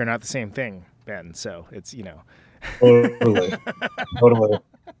New York are not the same thing, Ben. So it's, Totally.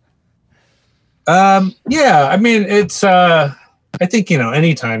 Yeah, I mean, it's, I think,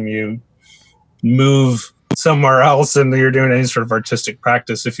 anytime you move somewhere else and you're doing any sort of artistic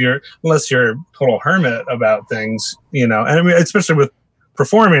practice, unless you're a total hermit about things, and I mean, especially with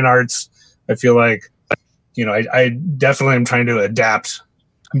performing arts, I feel like, I definitely am trying to adapt.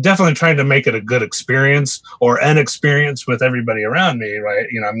 I'm definitely trying to make it a good experience or an experience with everybody around me, right?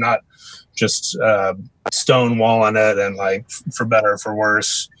 I'm not just stonewalling it and like, for better or for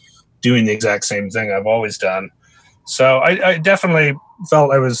worse, doing the exact same thing I've always done. So I definitely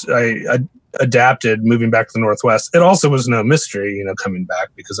felt I adapted moving back to the Northwest. It also was no mystery, coming back,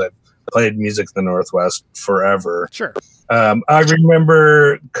 because I've played music in the Northwest forever. Sure. I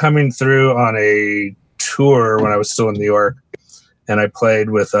remember coming through on a tour when I was still in New York, and I played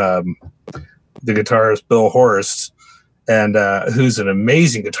with the guitarist Bill Horst, and who's an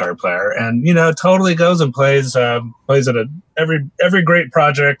amazing guitar player, and totally goes and plays at every great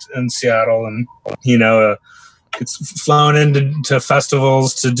project in Seattle, and gets flown into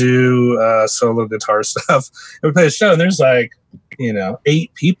festivals to do solo guitar stuff. And we play a show, and there's like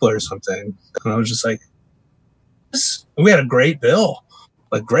 8 people or something, and I was just like, we had a great bill,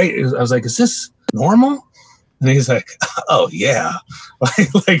 like great. I was like, is this normal? And he's like, oh yeah,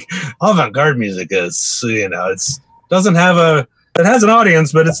 like avant-garde music is, it has an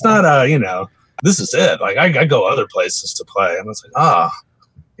audience, but it's not this is it. Like I go other places to play. And I was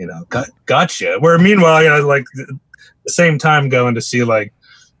like, gotcha. Where meanwhile, like the same time going to see like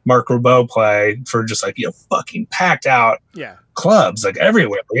Mark Ribot play for just like, fucking packed out clubs like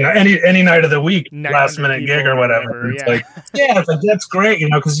everywhere, any night of the week, last minute gig or whatever. It's like, it's like, that's great,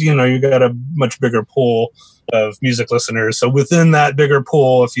 because you got a much bigger pool of music listeners. So within that bigger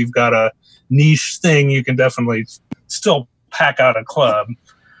pool, if you've got a niche thing, you can definitely still pack out a club.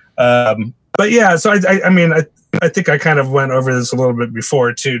 But yeah, so I think I kind of went over this a little bit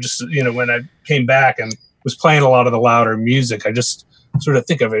before too, just, when I came back and was playing a lot of the louder music, I just sort of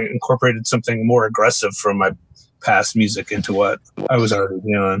think I've incorporated something more aggressive from my past music into what I was already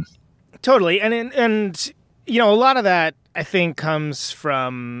doing. Totally. And a lot of that I think comes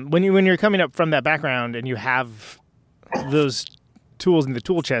from when you're coming up from that background and you have those tools in the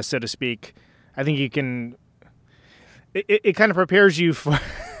tool chest, so to speak. I think you can, it kind of prepares you for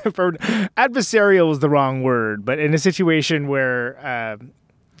adversarial is the wrong word, but in a situation where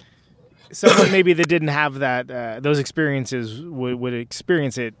someone maybe that didn't have that those experiences would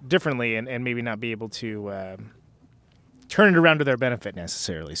experience it differently and maybe not be able to turn it around to their benefit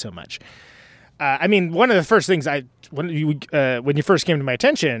necessarily so much. One of the first things when you first came to my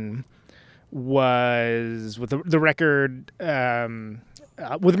attention was with the record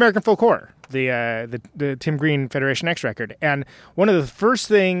with American Folk Horror, the Tim Green Federation X record, and one of the first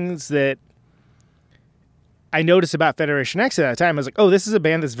things that I noticed about Federation X at that time, I was like, oh, this is a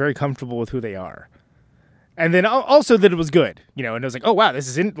band that's very comfortable with who they are. And then also that it was good, and I was like, oh, wow, this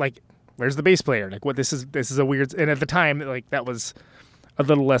is where's the bass player? Like, what, this is a weird, and at the time, like, that was a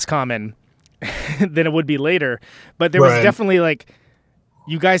little less common than it would be later. But there was definitely, like,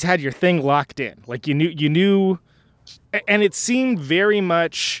 you guys had your thing locked in. Like, you knew, and it seemed very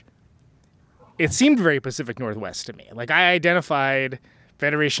Pacific Northwest to me. Like, I identified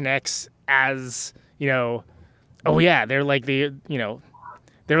Federation X as, oh yeah, they're like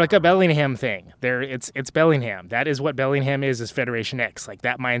they're like a Bellingham thing. It's Bellingham. That is what Bellingham is Federation X. Like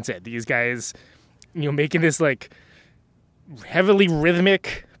that mindset. These guys, making this like heavily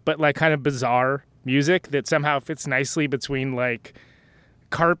rhythmic but like kind of bizarre music that somehow fits nicely between like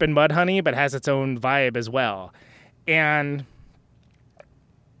Carp and Mudhoney, but has its own vibe as well. And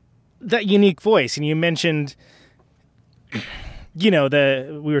that unique voice. And you mentioned, we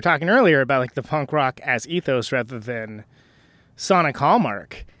were talking earlier about like the punk rock as ethos rather than sonic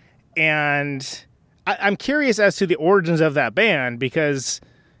hallmark. And I'm curious as to the origins of that band because,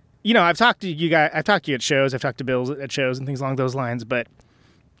 I've talked to you guys, I've talked to you at shows, I've talked to Bill at shows and things along those lines, but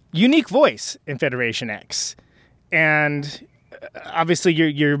unique voice in Federation X. And obviously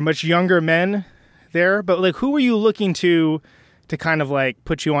you're much younger men there, but like who were you looking to kind of like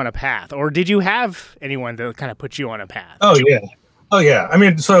put you on a path? Or did you have anyone to kind of put you on a path? Oh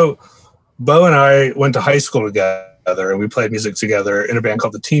yeah. So Bo and I went to high school together and we played music together in a band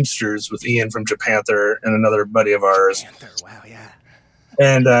called the Teamsters with Ian from Japanther and another buddy of ours. Japanther, wow, yeah.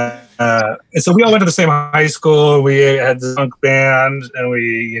 And so we all went to the same high school. We had the punk band and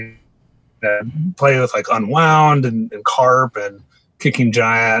we played with like Unwound and Carp and Kicking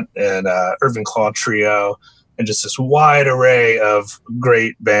Giant and Irving Claw Trio and just this wide array of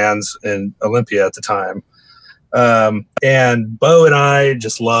great bands in Olympia at the time. And Bo and I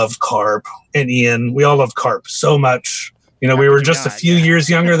just loved Carp and Ian. We all loved Carp so much. We were just a few years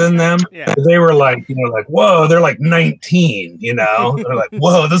younger than them. Yeah. They were like, whoa, they're like 19, They're like,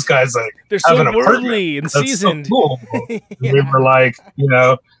 whoa, this guy's like they're having so a worldly and that's seasoned. So cool. Yeah. We were like,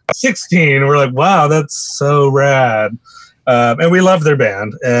 16. We're like, wow, that's so rad. And we loved their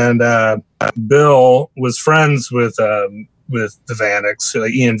band. And Bill was friends with the Vaneks,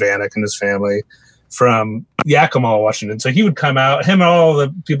 like Ian Vanek and his family from Yakima, Washington. So he would come out, him and all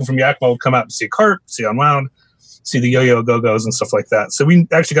the people from Yakima would come out and see Carp, see Unwound, see the Yo-Yo Go-Go's and stuff like that. So we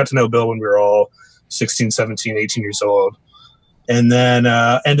actually got to know Bill when we were all 16, 17, 18 years old. And then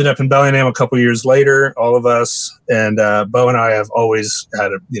ended up in Bellingham a couple years later, all of us. And Bo and I have always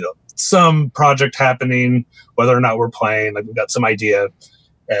had some project happening, whether or not we're playing. Like we got some idea,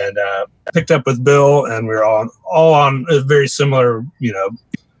 and picked up with Bill, and we were all on a very similar,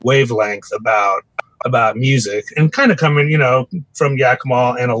 wavelength about music, and kind of coming, from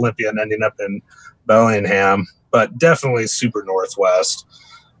Yakima and Olympia and ending up in Bellingham, but definitely super Northwest.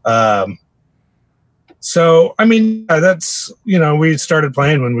 So, that's, we started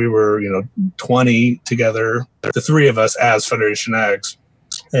playing when we were, 20 together, the three of us as Federation X,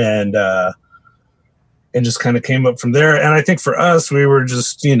 and just kind of came up from there. And I think for us, we were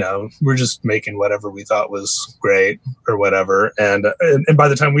just, we're just making whatever we thought was great or whatever. And by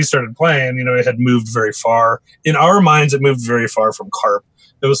the time we started playing, it had moved very far. In our minds, it moved very far from Carp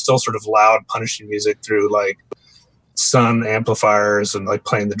it was still sort of loud, punishing music through like Sun amplifiers and like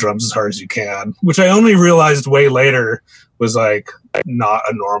playing the drums as hard as you can, which I only realized way later was like not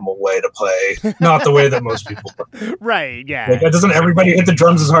a normal way to play, not the way that most people play. Right, yeah. Like, doesn't everybody hit the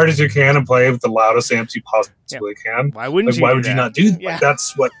drums as hard as you can and play with the loudest amps you possibly can? Why wouldn't like, you? Why would you not do that? Yeah. Like,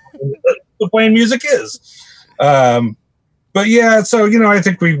 that's what playing music is. But yeah, so I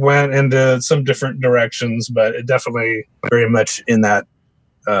think we went into some different directions, but it definitely very much in that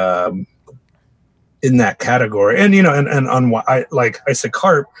category. And I said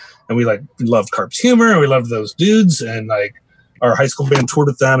Carp, and we loved Carp's humor, and we loved those dudes, and like our high school band toured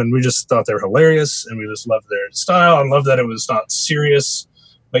with them, and we just thought they were hilarious, and we just loved their style and loved that it was not serious,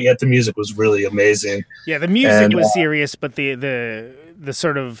 but yet the music was really amazing. Yeah, the music was serious, but the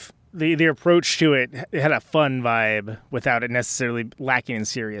sort of the approach to it had a fun vibe without it necessarily lacking in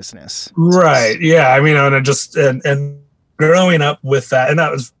seriousness. Right. Yeah. I mean, and growing up with that, and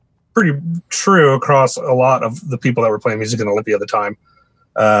that was pretty true across a lot of the people that were playing music in Olympia at the time.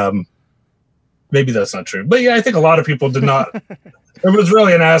 Maybe that's not true, but yeah, I think a lot of people did not. There was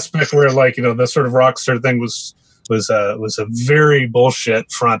really an aspect where, like, the sort of rock star thing was a very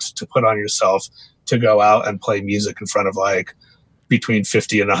bullshit front to put on yourself to go out and play music in front of like between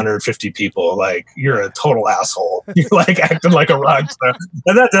 50 and 150 people. Like, you're a total asshole. You're like acting like a rock star,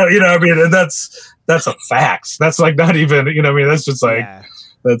 and that's a fact. That's like not even that's just like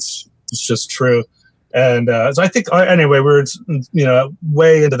it's just true. And so I think anyway, we were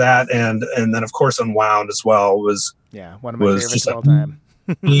way into that, and then of course Unwound as well was one of my favorites of all time.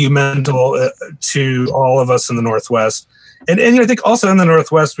 monumental to all of us in the Northwest, and I think also in the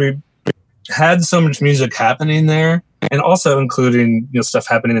Northwest we had so much music happening there, and also including stuff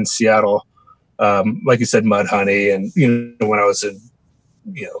happening in Seattle, like you said, Mudhoney, and when I was in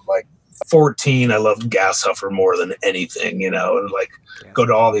like 14, I loved Gas Huffer more than anything, and like go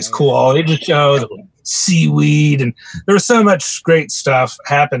to all these cool all ages shows, Seaweed, and there was so much great stuff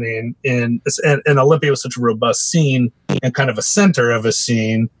happening and Olympia was such a robust scene and kind of a center of a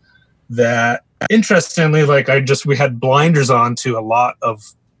scene that, interestingly, like we had blinders on to a lot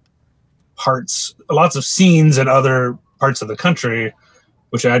of lots of scenes in other parts of the country,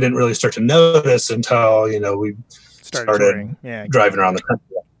 which I didn't really start to notice until we started driving around the country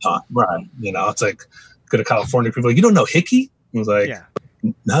all the time. Right? It's like go to California, people are like, you don't know Hickey? I was like,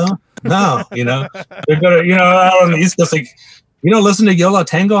 no. They're gonna out on the East Coast, like, listen to Yo La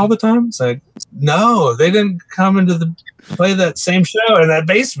Tengo all the time. It's like, no, they didn't come into play that same show in that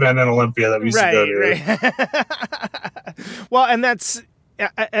basement in Olympia that we used to go to. Right. Well, and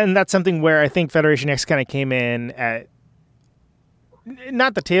that's something where I think Federation X kind of came in at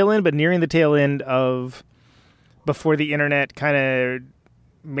not the tail end, but nearing the tail end of before the internet kind of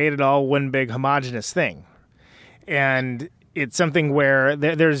made it all one big homogenous thing. And it's something where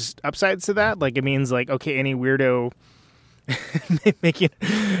there's upsides to that. Like, it means like, okay, any weirdo making,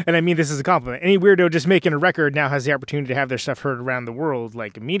 and I mean this as a compliment, any weirdo just making a record now has the opportunity to have their stuff heard around the world,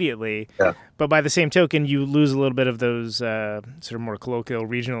 like, immediately. Yeah. But by the same token, you lose a little bit of those sort of more colloquial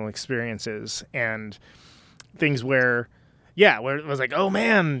regional experiences and things where it was like, oh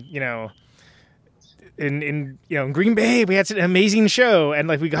man, in Green Bay we had such an amazing show, and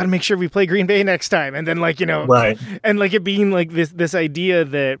like we got to make sure we play Green Bay next time, and then right, and like it being like this idea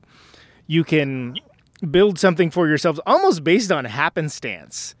that you can build something for yourselves almost based on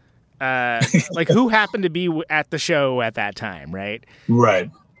happenstance, like who happened to be at the show at that time, right?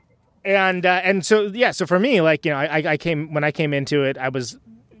 And so for me, like, I came into it, I was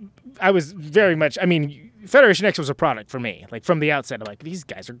very much, I mean, Federation X was a product for me, like from the outset. I'm like, these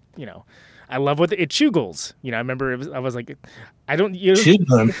guys are, I love what it chugles. I remember I was like, I don't.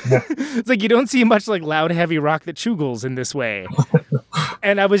 It's like you don't see much like loud, heavy rock that chugles in this way.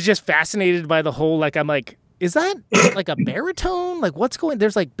 And I was just fascinated by the whole. Like, I'm like, is that like a baritone? Like, what's going?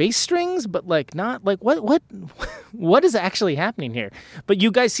 There's like bass strings, but like not like what is actually happening here? But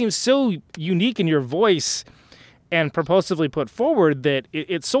you guys seem so unique in your voice and propulsively put forward that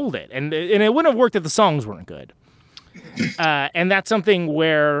it sold it, and it wouldn't have worked if the songs weren't good. And that's something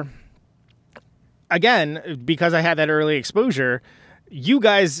where, again, because I had that early exposure, you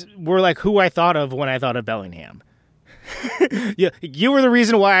guys were like who I thought of when I thought of Bellingham. You were the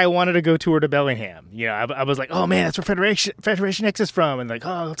reason why I wanted to go tour to Bellingham. I was like, oh man, that's where Federation X is from, and like,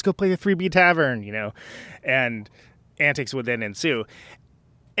 oh, let's go play the 3B Tavern, and antics would then ensue.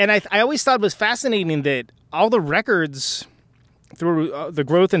 And I always thought it was fascinating that all the records through the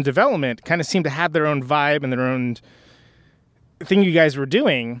growth and development kind of seemed to have their own vibe and their own thing you guys were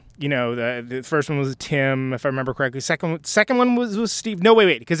doing. The first one was Tim, if I remember correctly. Second one was Steve. No,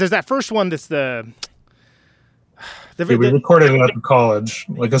 wait, because there's that first one that's the we recorded it at the college,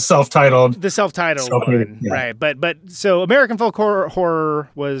 like a self-titled. The self-titled one, yeah. Right? But so American Folk Horror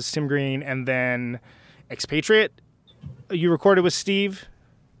was Tim Green, and then Expatriate you recorded with Steve.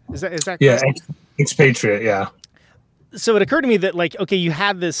 Is that correct? Yeah, Expatriate. Yeah. So it occurred to me that like, okay, you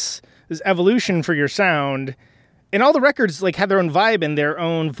had this evolution for your sound, and all the records like had their own vibe and their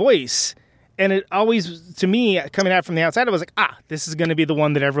own voice, and it always, to me, coming out from the outside, I was like, this is going to be the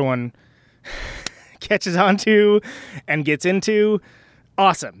one that everyone catches onto and gets into.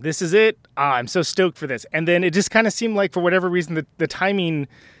 Awesome. This is it. I'm so stoked for this. And then it just kind of seemed like, for whatever reason, the timing,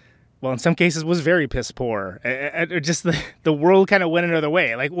 well, in some cases was very piss poor. Just the world kind of went another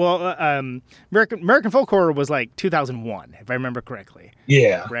way. Like, well, American Folk Horror was like 2001, if I remember correctly.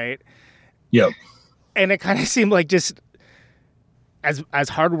 Yeah. Right? Yep. And it kind of seemed like, just as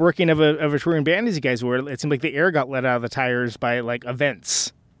hardworking of a touring band as you guys were, it seemed like the air got let out of the tires by like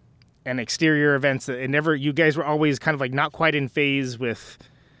events and exterior events that you guys were always kind of like not quite in phase with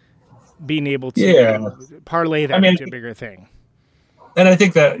being able to parlay that into a bigger thing. And I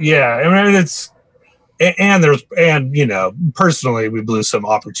think that, I mean, and you know, personally, we blew some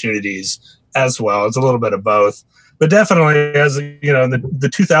opportunities as well. It's a little bit of both, but definitely, as you know, the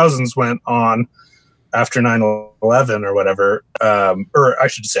 2000s went on after 9/11 or whatever, or I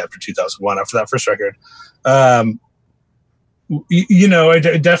should say after 2001, after that first record. You know,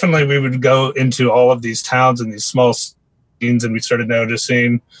 definitely we would go into all of these towns and these small scenes, and we started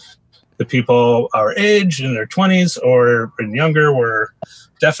noticing the people our age in their 20s or younger were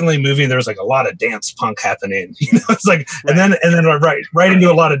definitely moving. There was like a lot of dance punk happening, you know, it's like, right. and then right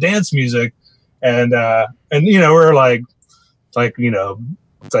into a lot of dance music. And you know, we're like, you know,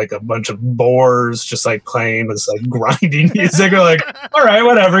 it's like a bunch of boars just like playing this like grinding music. We're like, all right,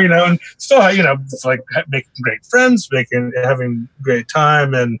 whatever, you know, and still, you know, it's like making great friends, having great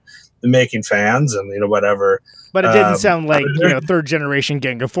time and making fans and, you know, whatever. But it didn't sound like, you know, third generation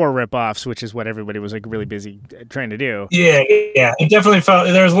Gang of Four ripoffs, which is what everybody was like really busy trying to do. Yeah. It definitely felt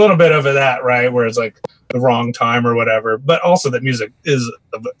there's a little bit of that, right? Where it's like the wrong time or whatever, but also that music is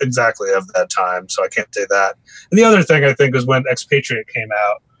exactly of that time. So I can't say that. And the other thing I think is when Expatriate came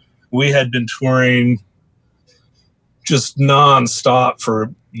out, we had been touring just nonstop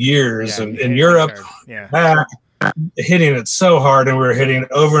for years in Europe, back, hitting it so hard, and we were hitting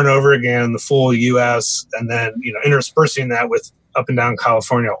over and over again the full U.S. and then, you know, interspersing that with up and down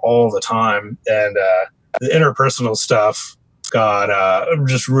California all the time, and the interpersonal stuff got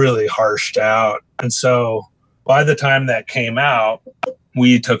just really harshed out. And so by the time that came out,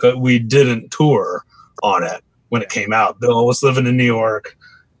 we didn't tour on it when it came out. Bill was living in New York.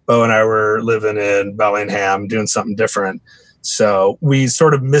 Bo and I were living in Bellingham doing something different. So we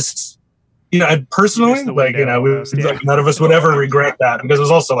sort of missed, you know, personally, like, you know, like, none of us would ever regret that, because it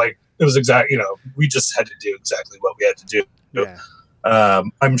was also like, it was you know, we just had to do exactly what we had to do. Yeah.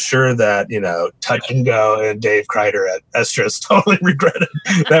 I'm sure that, you know, Touch and Go and Dave Kreider at Estrus totally regretted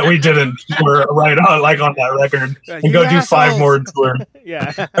that we didn't tour right on that record and go do 5 more tours.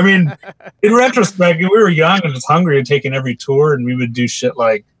 Yeah. I mean, in retrospect, we were young and just hungry and taking every tour, and we would do shit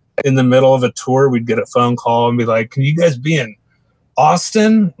like in the middle of a tour, we'd get a phone call and be like, "Can you guys be in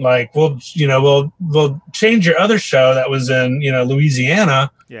Austin? Like, we'll change your other show that was in, you know,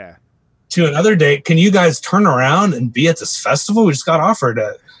 Louisiana to another date. Can you guys turn around and be at this festival? We just got offered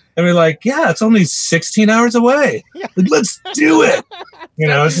it." And we're like, "Yeah, it's only 16 hours away. Like, let's do it." You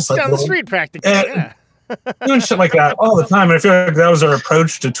know, it's just like down the street practically. Doing shit like that all the time. And I feel like that was our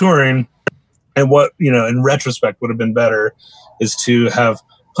approach to touring. And what, you know, in retrospect would have been better is to have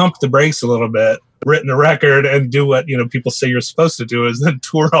pumped the brakes a little bit, written a record, and do what, you know, people say you're supposed to do, is then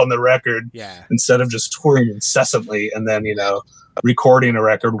tour on the record instead of just touring incessantly and then, you know, recording a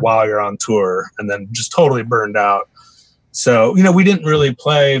record while you're on tour and then just totally burned out. So, you know, we didn't really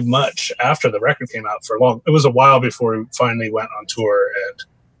play much after the record came out for long. It was a while before we finally went on tour, and,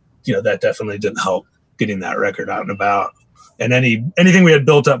 you know, that definitely didn't help getting that record out and about. And anything we had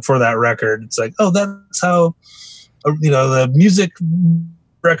built up for that record, it's like, oh, that's how, you know, the music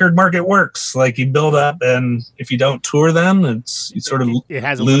record market works. Like, you build up, and if you don't tour them, you sort of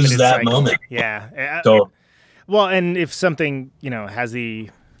lose that cycle. Moment. Yeah. So, well, and if something, you know, has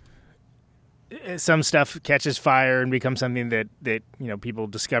some stuff catches fire and becomes something that you know, people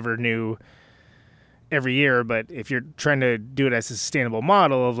discover new every year, but if you're trying to do it as a sustainable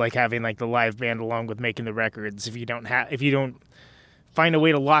model of like having like the live band along with making the records, if you don't find a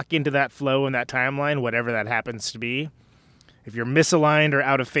way to lock into that flow and that timeline, whatever that happens to be, if you're misaligned or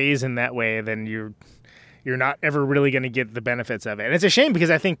out of phase in that way, then you're not ever really going to get the benefits of it. And it's a shame, because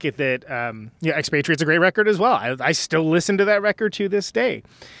I think that Expatriate's a great record as well. I still listen to that record to this day.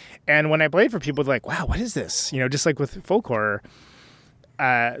 And when I played for people, they're like, wow, what is this? Just like with folk horror,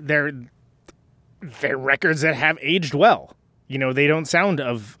 they're records that have aged well. They don't sound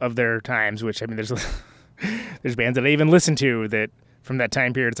of their times, which, I mean, there's bands that I even listen to that from that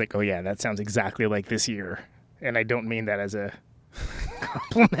time period. It's like, oh yeah, that sounds exactly like this year. And I don't mean that as a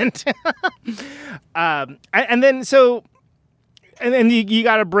compliment. And then you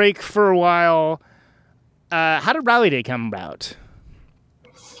got a break for a while. How did Rally Day come about?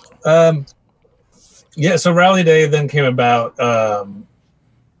 So Rally Day then came about.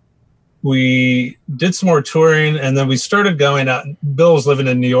 We did some more touring, and then we started going out. Bill was living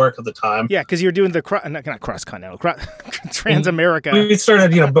in New York at the time. Yeah, because you were doing the not cross-continental, Trans-America. We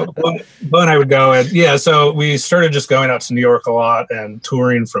started, Bo and I would go, and so we started just going out to New York a lot and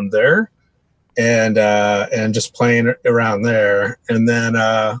touring from there, and just playing around there. And then,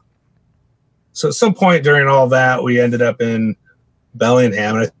 so at some point during all that, we ended up in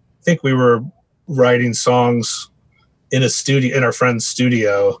Bellingham, and I think we were writing songs in our friend's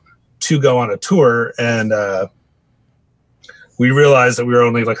studio to go on a tour, and we realized that we were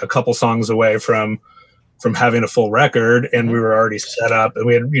only like a couple songs away from having a full record, and we were already set up, and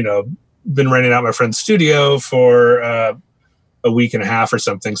we had been renting out my friend's studio for a week and a half or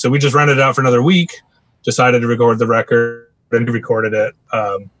something. So we just rented it out for another week, decided to record the record, and recorded it.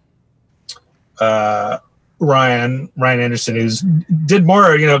 Ryan Anderson, who's did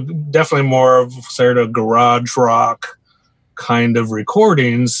more, definitely more of sort of garage rock kind of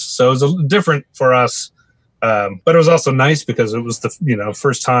recordings, so it was a little different for us, but it was also nice because it was the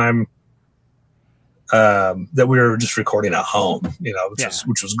first time that we were just recording at home,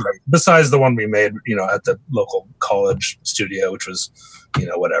 which was great. Besides the one we made, at the local college studio, which was,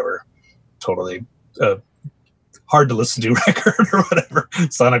 whatever, totally hard to listen to record or whatever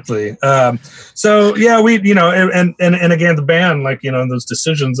sonically. So yeah, we and again the band, like in those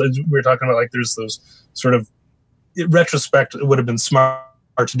decisions we were talking about, like there's those sort of. In retrospect, it would have been smart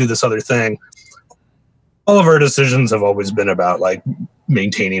to do this other thing. All of our decisions have always been about like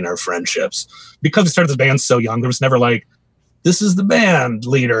maintaining our friendships. Because we started the band so young, there was never like, this is the band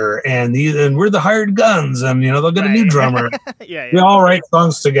leader and we're the hired guns, and they'll get a new drummer. Yeah. We all write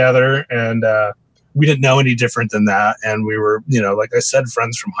songs together, and we didn't know any different than that. And we were, like I said,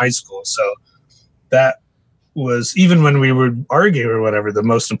 friends from high school. So that was, even when we would argue or whatever, the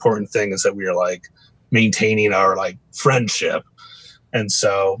most important thing is that we were like maintaining our like friendship. And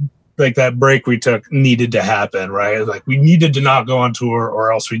so like that break we took needed to happen, right? Like we needed to not go on tour,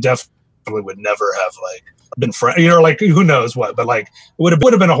 or else we definitely would never have like been friends, like who knows what, but like it would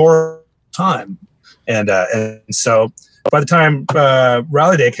have been a horrible time. And so by the time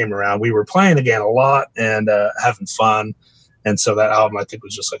Rally Day came around, we were playing again a lot and having fun. And so that album, I think,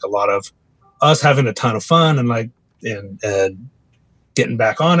 was just like a lot of us having a ton of fun and like and getting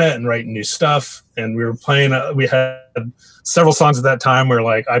back on it and writing new stuff. And we were playing, we had several songs at that time where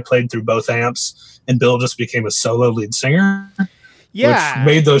like I played through both amps and Bill just became a solo lead singer, which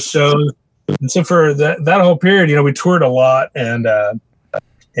made those shows. And so for that whole period, we toured a lot, and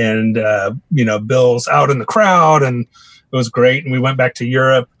Bill's out in the crowd, and it was great. And we went back to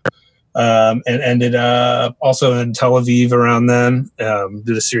Europe, and ended up also in Tel Aviv around then,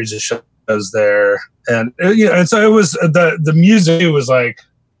 did a series of shows there. And and so it was the music was like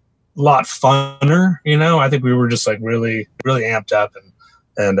a lot funner, I think we were just like really, really amped up,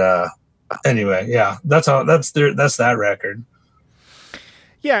 and anyway, yeah, that's that record.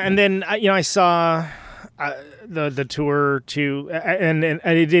 Yeah, and then I saw the tour too, and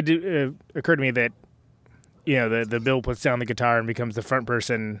it did occur to me that the Bill puts down the guitar and becomes the front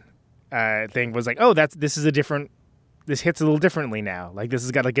person thing was like, oh, this hits a little differently now. Like this has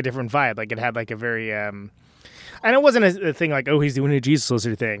got like a different vibe. Like it had like a very and it wasn't a thing like, oh, he's doing a Jesus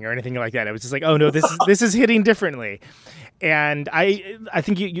Lizard thing or anything like that. It was just like, oh no, this is hitting differently. And I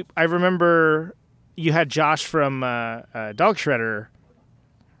think I remember you had Josh from Dog Shredder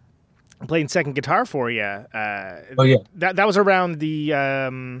playing second guitar for you. Oh yeah, that was around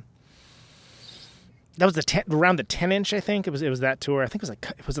the that was around the 10-inch. I think it was that tour. I think it was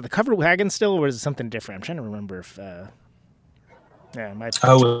like, was it the Covered Wagon still, or was it something different? I'm trying to remember if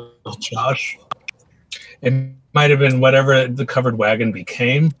Josh. It might have been whatever the Covered Wagon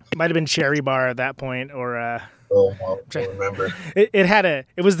became. It might have been Cherry Bar at that point, or I don't remember.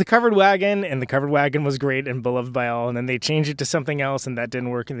 It was the Covered Wagon, and the Covered Wagon was great and beloved by all, and then they changed it to something else, and that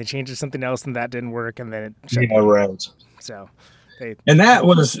didn't work, and they changed it to something else, and that didn't work, and then right. So. So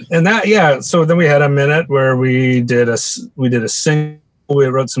then we had a minute where we did a single. We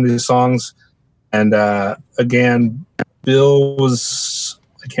wrote some of these songs, and again, Bill was,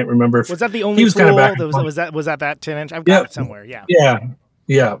 I can't remember. Was that the only? He was kind of back. Was that 10-inch? I've got it somewhere. Yeah.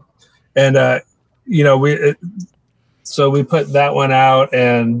 And so we put that one out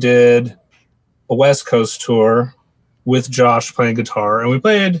and did a West Coast tour with Josh playing guitar, and we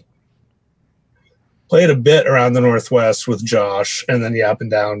played a bit around the Northwest with Josh, and then up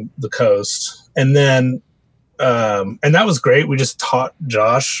and down the coast, and then and that was great. We just taught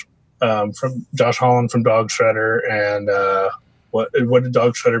Josh from Josh Holland from Dog Shredder, and what did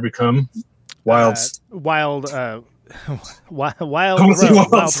Dog Shredder become? Wild Road.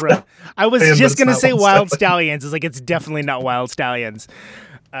 I was just gonna say Wild Stallions. It's like it's definitely not Wild Stallions.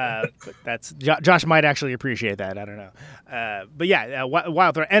 But that's Josh might actually appreciate that. I don't know. But yeah,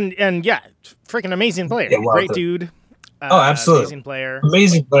 Wild Threat and freaking amazing player, great dude. Absolutely,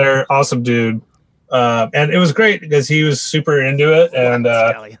 amazing player, awesome dude. And it was great because he was super into it, and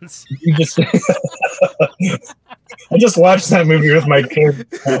he just I just watched that movie with my kids.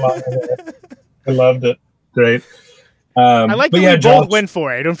 I loved it. Great. I like that we both went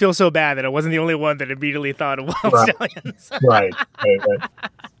for it. I don't feel so bad that I wasn't the only one that immediately thought of Wild Stallions. Right.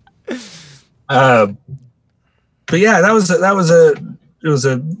 But yeah, it was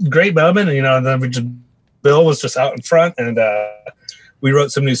a great moment, and then Bill was just out in front, and we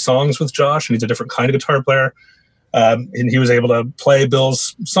wrote some new songs with Josh, and he's a different kind of guitar player, and he was able to play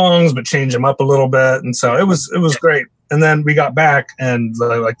Bill's songs but change them up a little bit, and so it was great. And then we got back, and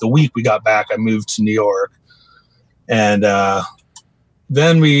like the week we got back, I moved to New York. And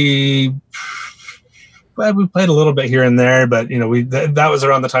then we played a little bit here and there, but that was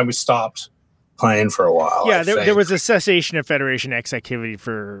around the time we stopped playing for a while. Yeah, there was a cessation of Federation X activity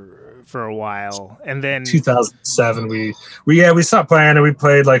for a while, and then 2007 we stopped playing, and we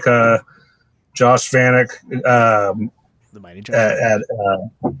played like a Josh Vanek, the Mighty Josh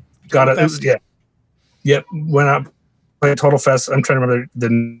got it. Yep, went out played Total Fest. I'm trying to remember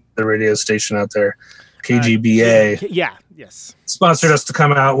the radio station out there. KGBA, yes, sponsored us to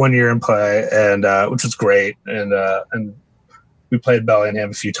come out 1 year and play, and which was great. And we played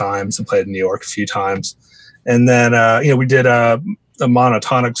Bellingham a few times and played in New York a few times. And then we did a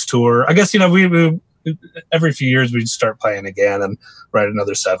Monotonics tour. I guess we every few years we'd start playing again and write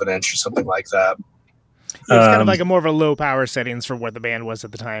another 7-inch or something like that. It was kind of like a more of a low power settings for what the band was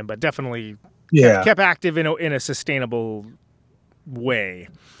at the time, but definitely kept active in a sustainable way.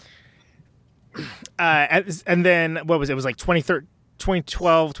 And then what was it? It was like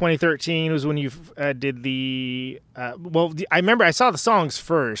 2012, 2013 was when you did the. I remember I saw the songs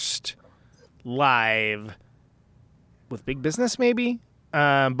first live with Big Business, maybe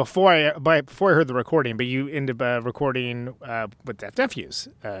before I heard the recording. But you ended up recording with Death Nephews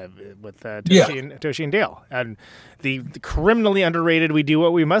with Toshi and Dale, and the criminally underrated "We Do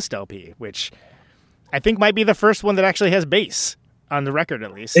What We Must" LP, which I think might be the first one that actually has bass. On the record,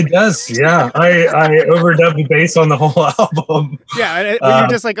 at least. It does, yeah. I overdubbed the bass on the whole album. Yeah, and you're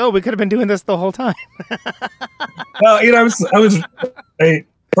just like, we could have been doing this the whole time. Well,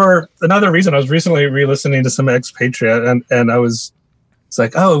 for another reason, I was recently re-listening to some Expatriate, and it's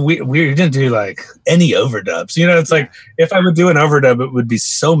like, we didn't do like any overdubs. It's like, if I would do an overdub, it would be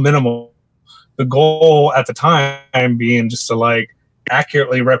so minimal. The goal at the time being just to like,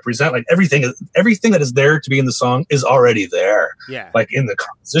 accurately represent like everything that is there to be in the song is already there. Yeah, like in the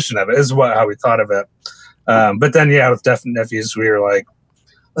composition of it is how we thought of it. But then with Death Nephews we were like,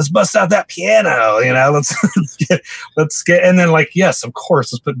 let's bust out that piano, let's get and then like, yes, of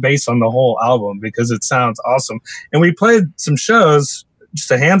course, let's put bass on the whole album because it sounds awesome. And we played some shows,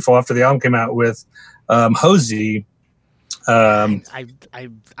 just a handful after the album came out with Hosey. I'm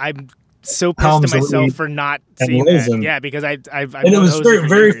so pissed at myself for not seeing that. Yeah, because I've and it was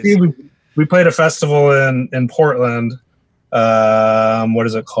very few. We played a festival in Portland. What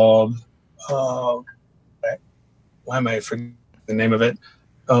is it called? Oh, why am I forgetting the name of it?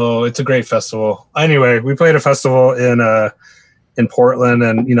 Oh, it's a great festival. Anyway, we played a festival in Portland,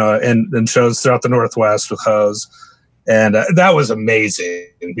 and and shows throughout the Northwest with Hose, and that was amazing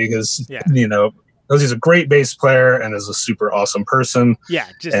because He's a great bass player and is a super awesome person. Yeah,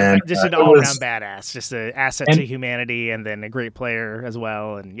 just an all-around badass, just an asset to humanity, and then a great player as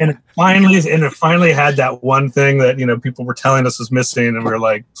well. And it finally had that one thing that people were telling us was missing, and we were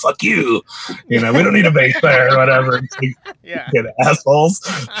like, "Fuck you!" We don't need a bass player or whatever. Get assholes,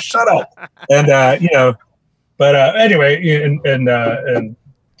 shut up. And but anyway, and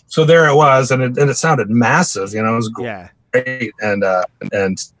so there it was, and it sounded massive. It was great, and.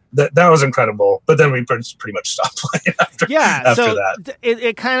 That was incredible, but then we pretty much stopped playing after that.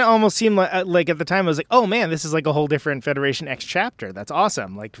 It kind of almost seemed like at the time I was like, oh man, this is like a whole different Federation X chapter. That's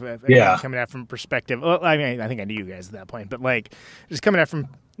awesome. Like coming out from perspective. Well, I mean, I think I knew you guys at that point, but like just coming out from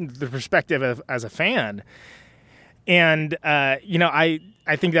the perspective of as a fan. And I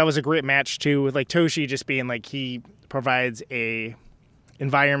think that was a great match too, with like Toshi just being like, he provides a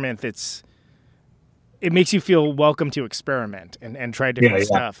environment it makes you feel welcome to experiment and try different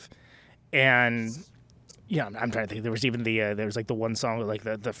stuff. And I'm trying to think. There was even there was like the one song with like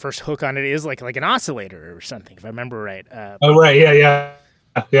the first hook on it is like an oscillator or something, if I remember right. Right,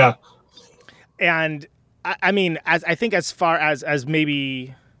 yeah. And I mean, I think as far as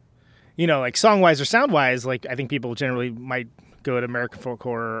maybe, like song-wise or sound-wise, like I think people generally might go to American Folk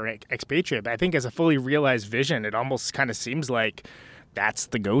Horror or Expatriate, but I think as a fully realized vision, it almost kind of seems like that's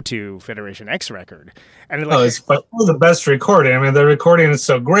the go-to Federation X record. And it's the best recording. I mean, the recording is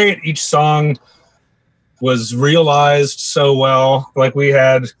so great. Each song was realized so well. Like we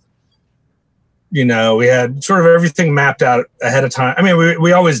had sort of everything mapped out ahead of time. I mean,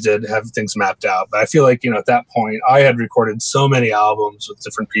 we always did have things mapped out, but I feel like, at that point I had recorded so many albums with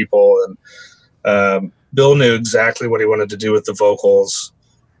different people, and Bill knew exactly what he wanted to do with the vocals,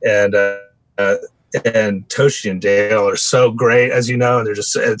 and Toshi and Dale are so great, as you know, and they're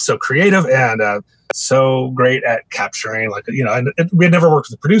just so creative and so great at capturing, like, and we had never worked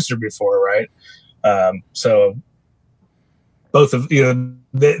with a producer before, right? So both of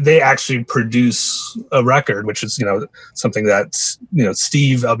they actually produce a record, which is something that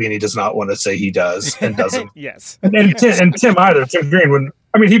Steve Albini does not want to say he does and doesn't. Yes, and Tim either. Tim Green would.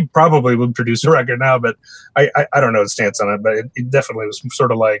 I mean, he probably would produce a record now, but I don't know his stance on it. But it definitely was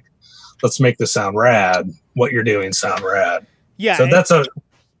sort of like, let's make this sound rad. What you're doing sound rad. Yeah. So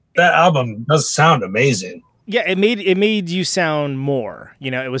that album does sound amazing. Yeah, it made you sound more.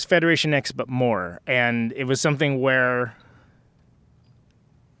 It was Federation X, but more, and it was something where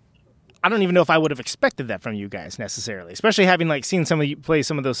I don't even know if I would have expected that from you guys necessarily, especially having like seen some of you play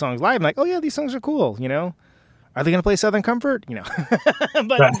some of those songs live. I'm like, oh yeah, these songs are cool. Are they going to play Southern Comfort?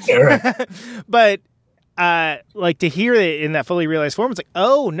 But like to hear it in that fully realized form, it's like,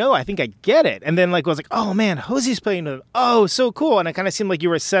 oh no, I think I get it. And then like I was like, oh man, Hosie's playing with them. Oh, so cool. And it kind of seemed like you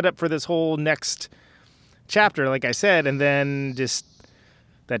were set up for this whole next chapter, like I said, and then just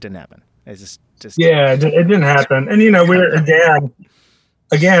that didn't happen. It's just it didn't happen. And we're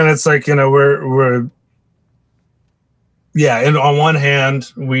again, it's like, we're and on one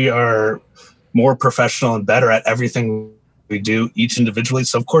hand, we are more professional and better at everything we do each individually.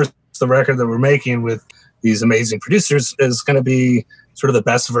 So of course, the record that we're making with these amazing producers is going to be sort of the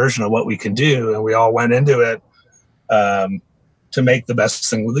best version of what we can do. And we all went into it to make the best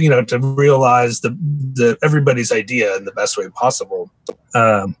thing, to realize the everybody's idea in the best way possible.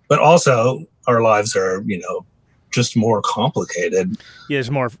 But also our lives are, just more complicated. Yeah,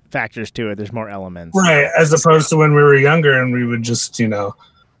 there's more factors to it. There's more elements. Right. As opposed to when we were younger and we would just,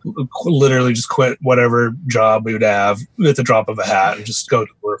 literally just quit whatever job we would have with the drop of a hat and just go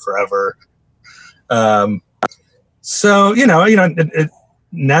to work forever. So,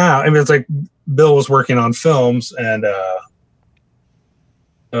 now, I mean, it's like Bill was working on films and,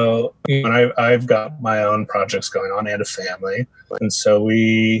 I've got my own projects going on and a family. And so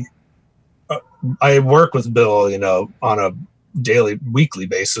I work with Bill, on a weekly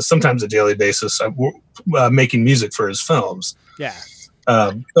basis, sometimes a daily basis, making music for his films. Yeah.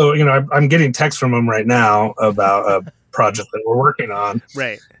 So, I'm getting texts from him right now about a project that we're working on.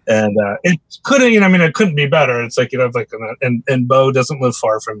 Right. And it couldn't, it couldn't be better. It's like, and Bo doesn't live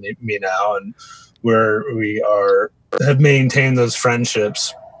far from me now. And we have maintained those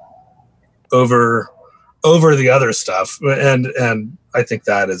friendships over the other stuff. And I think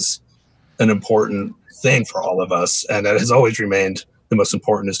that is an important thing for all of us. And that has always remained the most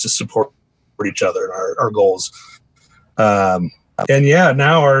important, is to support each other and our goals. And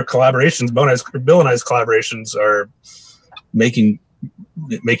now our collaborations, Bill and I's collaborations are making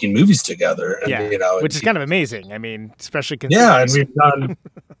movies together. And, which is kind of amazing. I mean, especially and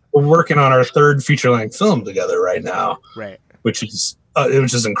we're working on our third feature-length film together right now. Right. Which is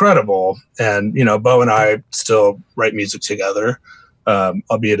incredible. And, Bo and I still write music together,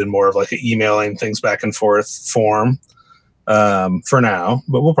 albeit in more of like an emailing things back and forth form for now,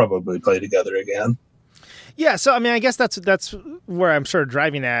 but we'll probably play together again. Yeah, so I mean, I guess that's where I'm sort of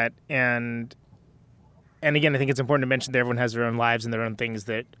driving at, and again, I think it's important to mention that everyone has their own lives and their own things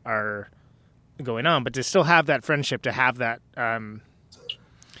that are going on, but to still have that friendship, to have that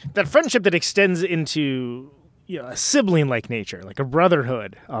that friendship that extends into a sibling-like nature, like a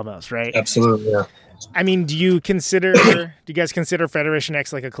brotherhood almost, right? Absolutely, yeah. I mean, do you guys consider Federation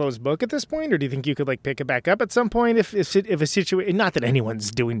X like a closed book at this point, or do you think you could like pick it back up at some point if a situation? Not that anyone's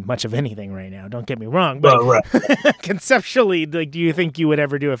doing much of anything right now. Don't get me wrong, but right. Conceptually, like, do you think you would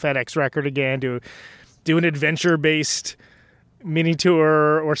ever do a FedEx record again? Do an adventure-based mini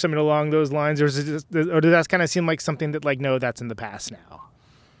tour or something along those lines, or is it just, or does that kind of seem like something that like, no, that's in the past now?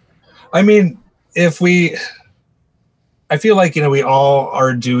 I mean, I feel like, we all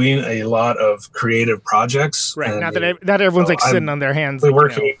are doing a lot of creative projects. Right. Not everyone's like sitting on their hands. We're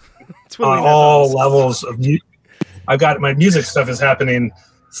working on all levels of music. I've got my music stuff is happening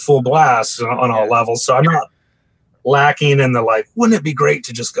full blast on all levels. So I'm not lacking in the like, wouldn't it be great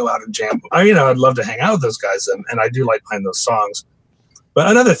to just go out and jam? I'd love to hang out with those guys, and I do like playing those songs. But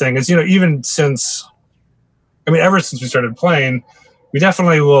another thing is, even since, ever since we started playing, we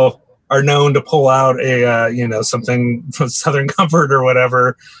definitely are known to pull out a something from Southern Comfort or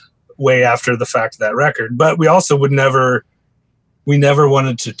whatever way after the fact of that record. But we also we never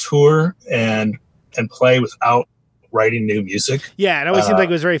wanted to tour and play without writing new music. Yeah, it always seemed like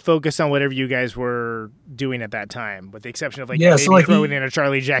it was very focused on whatever you guys were doing at that time, with the exception of maybe throwing in a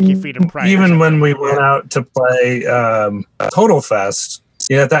Charlie Jackie Freedom Pride. Even when we went out to play Total Fest,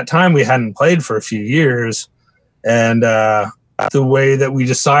 at that time we hadn't played for a few years, and the way that we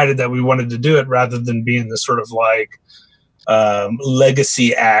decided that we wanted to do it, rather than being this sort of like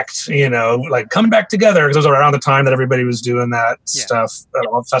legacy act, like coming back together, because it was around the time that everybody was doing that stuff at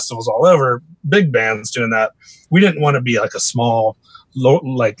all festivals all over, big bands doing that. We didn't want to be like a small,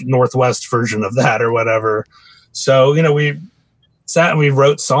 like Northwest version of that or whatever. So, we sat and we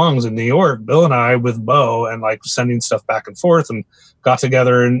wrote songs in New York, Bill and I, with Bo, and like sending stuff back and forth, and got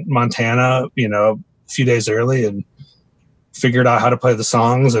together in Montana, a few days early, and figured out how to play the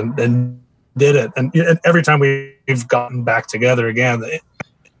songs and did it. And every time we've gotten back together again,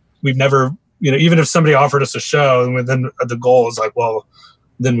 we've never, even if somebody offered us a show, and then the goal is like, well,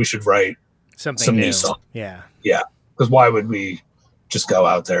 then we should write some new song. Yeah. Yeah. Because why would we just go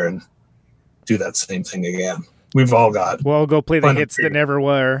out there and do that same thing again? We've all got. Well, go play the hits that never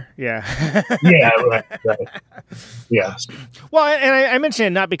were. Yeah. Yeah. Right. Yeah. Well, and I mention it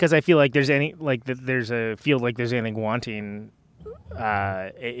not because I feel like there's any there's anything wanting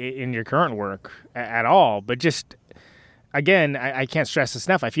in your current work at all, but just again, I can't stress this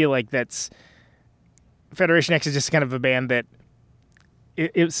enough. I feel like Federation X is just kind of a band that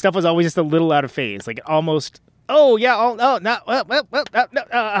stuff was always just a little out of phase, like almost. Oh yeah!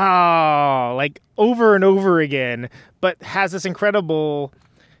 Like over and over again, but has this incredible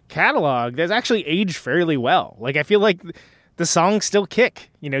catalog that's actually aged fairly well. Like I feel like the songs still kick.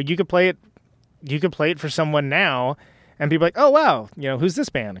 You could play it for someone now, and people are like, oh wow, who's this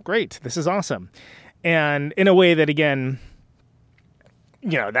band? Great, this is awesome. And in a way that, again,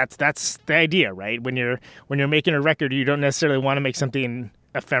 that's the idea, right? When you're making a record, you don't necessarily want to make something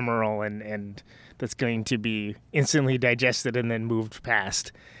ephemeral and that's going to be instantly digested and then moved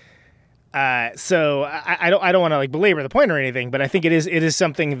past. So I don't want to like belabor the point or anything, but I think it is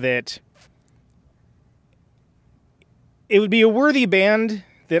something that it would be a worthy band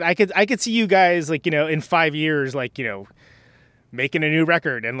that I could see you guys like, in 5 years, like, making a new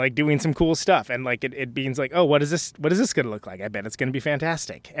record and like doing some cool stuff, and like it being like, oh, what is this going to look like? I bet it's going to be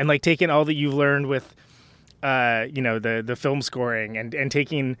fantastic. And like taking all that you've learned with the film scoring and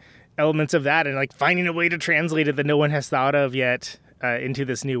taking elements of that and like finding a way to translate it that no one has thought of yet into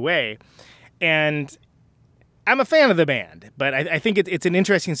this new way. And I'm a fan of the band, but I think it's an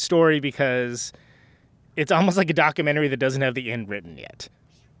interesting story because it's almost like a documentary that doesn't have the end written yet.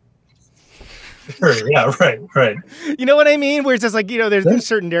 Sure, yeah, right. You know what I mean? Where it's just like, there's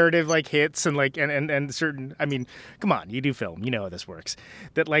certain narrative like hits and like and certain, I mean, come on, you do film, you know how this works.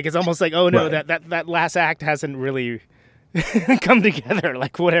 That like it's almost like, oh no, right. that last act hasn't really come together,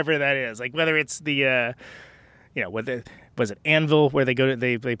 like whatever that is. Like whether it's the was it Anvil where they go to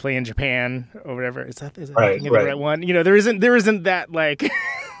they play in Japan or whatever. Is that right. The right one? There isn't that like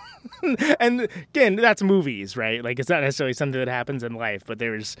and again, that's movies, right? Like it's not necessarily something that happens in life, but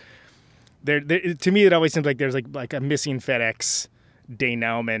there to me it always seems like there's like a missing FedEx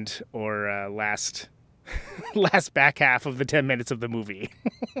denouement or last back half of the 10 minutes of the movie.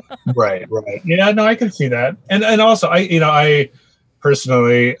 right. Yeah, no, I can see that. And also I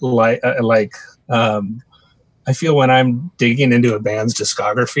personally like I feel when I'm digging into a band's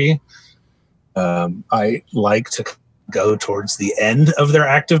discography, I like to go towards the end of their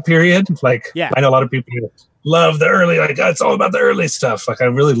active period. Like, yeah. I know a lot of people love the early, like, it's all about the early stuff. Like, I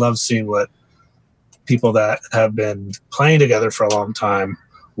really love seeing what people that have been playing together for a long time,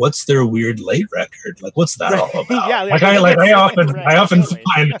 what's their weird late record? Like, what's that all about? Yeah, I often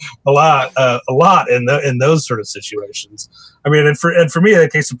find a lot in those sort of situations. I mean, and for me, the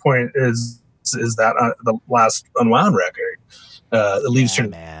case in point is that the last Unwound record, that leaves you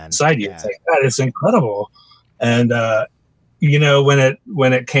inside you. It's like, that is incredible. And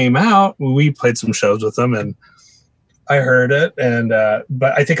when it came out, we played some shows with them, and I heard it, and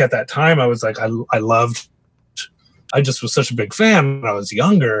but I think at that time I was like, I just was such a big fan when I was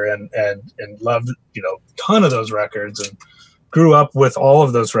younger, and loved, you know, a ton of those records, and grew up with all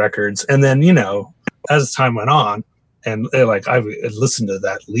of those records. And then, you know, as time went on, and like I listened to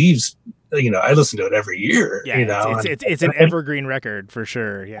that Leaves, you know, I listened to it every year. Yeah, you know, it's an evergreen record for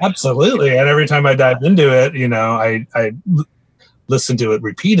sure. Yeah, absolutely. And every time I dived into it, you know, I listened to it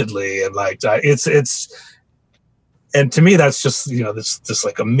repeatedly, and like it's. And to me, that's just, you know, this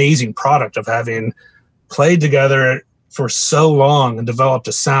like amazing product of having played together for so long and developed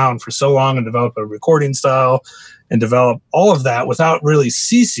a sound for so long and developed a recording style and developed all of that without really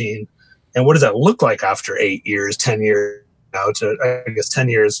ceasing. And what does that look like after 8 years, 10 years, now to, I guess, 10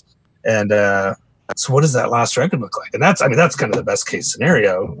 years. And so what does that last record look like? And that's kind of the best case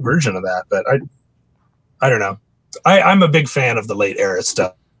scenario version of that. But I don't know. I'm a big fan of the late era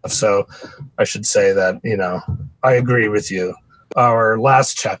stuff. So I should say that, you know, I agree with you. Our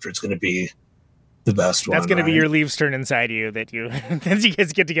last chapter is going to be the best one. That's going to be your Leaves turn inside you that you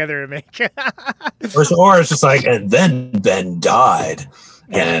guys get together and make. or it's just like, and then Ben died,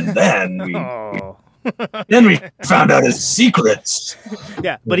 and then we found out his secrets.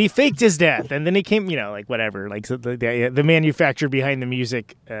 Yeah, but he faked his death, and then he came, you know, like whatever, like so the manufacturer behind the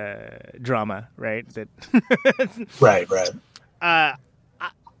music drama, right? That right.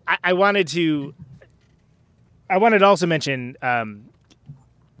 I wanted to also mention.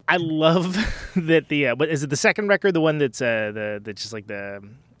 I love that the what is it, the second record, the one that's the just like the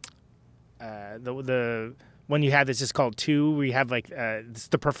one you have that's just called 2. We have like it's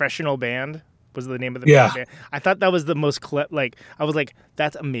the Professional Band was the name of the band. I thought that was the most I was like,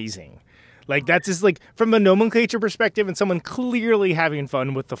 that's amazing. Like that's just like from a nomenclature perspective and someone clearly having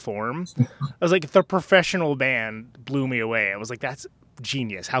fun with the form. I was like, the Professional Band blew me away. I was like, that's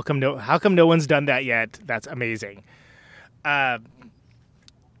genius. How come no one's done that yet? That's amazing.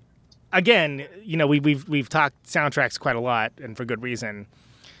 Again, you know, we've talked soundtracks quite a lot, and for good reason.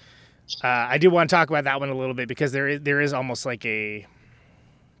 I do want to talk about that one a little bit because there is almost like a.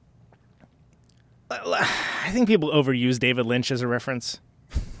 I think people overuse David Lynch as a reference.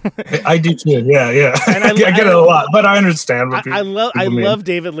 I do too. Yeah. And I get it a lot, but I understand. What I love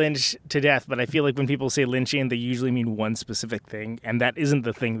David Lynch to death, but I feel like when people say Lynchian, they usually mean one specific thing, and that isn't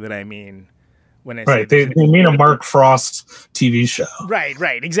the thing that I mean when I say they mean a Mark Frost TV show. Right,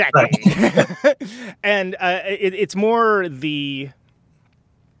 exactly. Right. And it's more the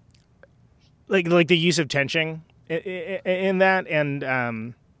like the use of tension in that,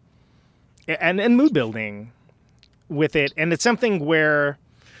 and mood building with it, and it's something where.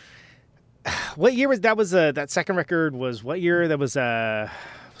 What year was that? That second record was what year? That was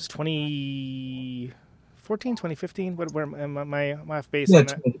 2014, 2015. Where am I off base on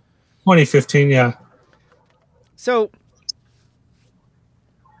that? 2015, yeah. So,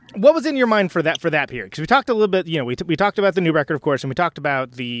 what was in your mind for that period? Because we talked a little bit. You know, we talked about the new record, of course, and we talked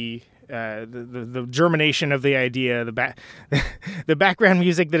about the germination of the idea, the background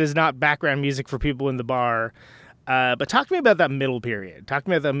music that is not background music for people in the bar. But talk to me about that middle period. Talk to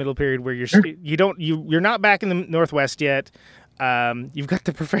me about that middle period where you're not back in the Northwest yet. You've got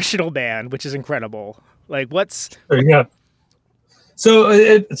the Professional Band, which is incredible. Like, what's yeah. So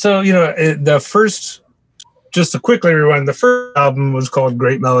you know, the first, just to quickly rewind, the first album was called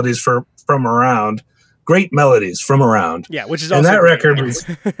Great Melodies from Around. Great Melodies from Around. Yeah, which is also and that great. Record was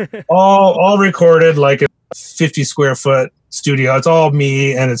all recorded like a 50 square foot studio. It's all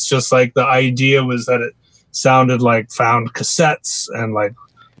me, and it's just like the idea was that it sounded like found cassettes and like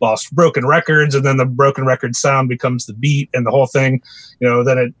lost broken records, and then the broken record sound becomes the beat and the whole thing, you know,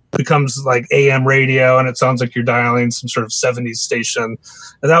 then it becomes like AM radio and it sounds like you're dialing some sort of 70s station.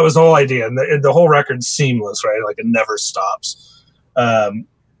 And that was the whole idea. And the whole record's seamless, right? Like it never stops. And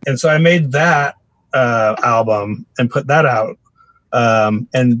so I made that album and put that out.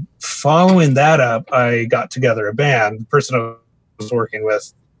 And following that up, I got together a band. The person I was working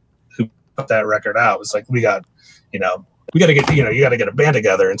with who put that record out was like, we got to get, you got to get a band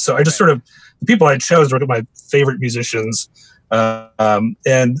together. And so I just sort of, the people I chose were my favorite musicians, and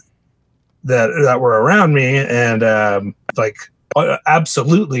that were around me, and like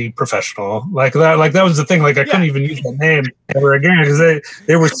absolutely professional. Like that was the thing. Like I couldn't even use that name ever again because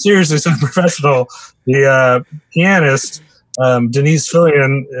they were seriously so professional. The pianist, Denise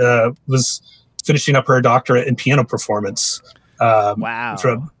Fillion, was finishing up her doctorate in piano performance. Wow!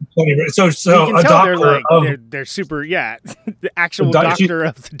 So a doctor they're super. Yeah, the actual doctor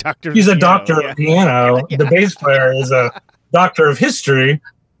of the doctor. He's a doctor of piano. Yeah. The bass player is a doctor of history,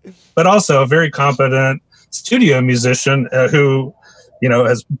 but also a very competent studio musician who,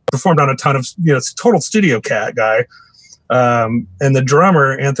 has performed on a ton of, total studio cat guy. And the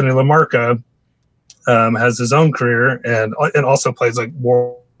drummer, Anthony LaMarca, has his own career and also plays like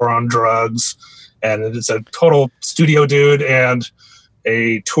War on Drugs. And it's a total studio dude and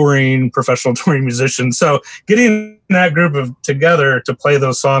a professional touring musician. So getting that group together to play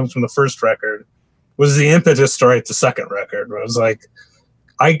those songs from the first record was the impetus to write the second record. Where I was like,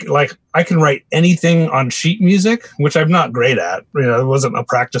 I can write anything on sheet music, which I'm not great at. It wasn't a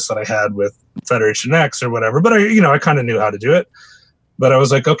practice that I had with Federation X or whatever, but I kind of knew how to do it. But I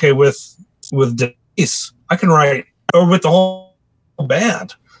was like, okay, with Denise, I can write, or with the whole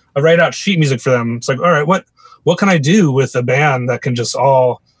band, I write out sheet music for them. It's like, all right, what can I do with a band that can just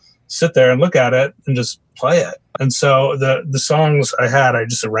all sit there and look at it and just play it? And so the songs I had, I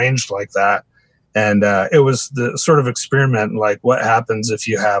just arranged like that. And it was the sort of experiment, like what happens if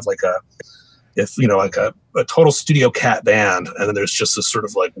you have like a total Studio Cat band, and then there's just this sort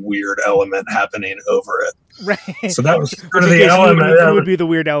of like weird element happening over it. Right. So that was sort of the element. Who would be the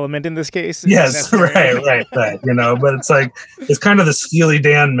weird element in this case? Yes, right. But it's kind of the Steely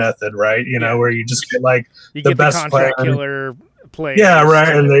Dan method, right? Where you just get like the best contract killer player. Yeah,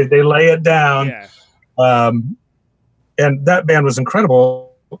 right. And they lay it down. Yeah. And that band was incredible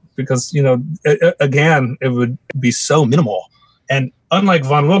because, again, it would be so minimal. And unlike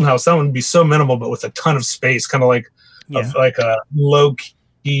Von Wildenhaus, that one would be so minimal, but with a ton of space, kind of like a low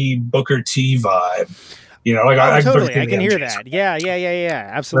key Booker T vibe. Totally. I can hear that. Yeah.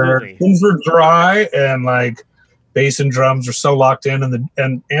 Absolutely. Things were dry and like bass and drums were so locked in,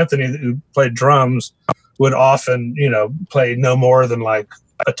 and Anthony, who played drums, would often, play no more than like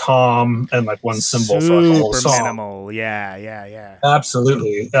a tom and like one cymbal for a whole song. Minimal. Yeah.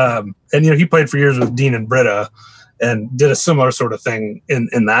 Absolutely. And he played for years with Dean and Britta and did a similar sort of thing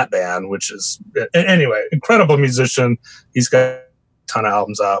in that band, which is anyway, incredible musician. He's got a ton of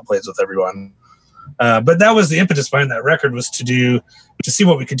albums out, plays with everyone. But that was the impetus behind that record, was to see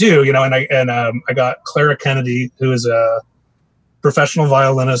what we could do, and I got Clara Kennedy, who is a professional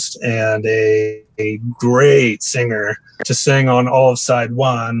violinist and a great singer, to sing on all of side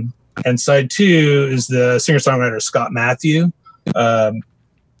one. And side two is the singer-songwriter Scott Matthew,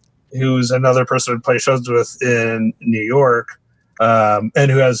 who's another person I play shows with in New York, and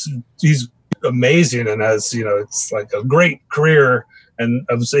he's amazing and has, it's like a great career. And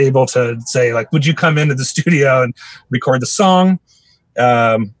I was able to say, like, would you come into the studio and record the song?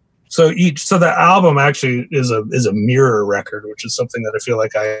 So the album actually is a mirror record, which is something that I feel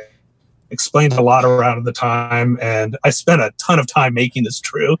like I explained a lot around at the time. And I spent a ton of time making this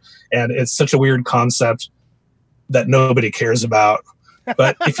true. And it's such a weird concept that nobody cares about.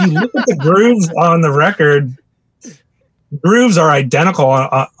 But if you look at the grooves on the record, grooves are identical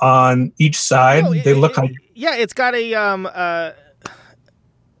on each side. They look like... Yeah, it's got a...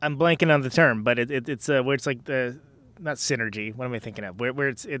 I'm blanking on the term, but it's where it's like the... Not synergy. What am I thinking of? Where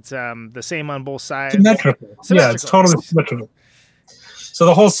it's the same on both sides. Symmetrical. Yeah, it's totally symmetrical. So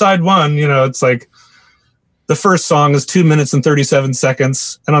the whole side one, it's like the first song is 2 minutes and 37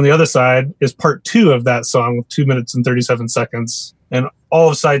 seconds, and on the other side is part two of that song, 2 minutes and 37 seconds, and all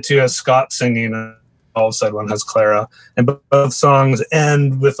of side two has Scott singing, and all of side one has Clara, and both songs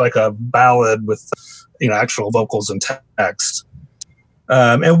end with like a ballad with actual vocals and text.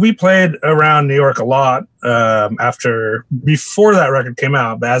 And we played around New York a lot before that record came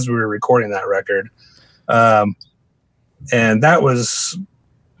out, but as we were recording that record. And that was,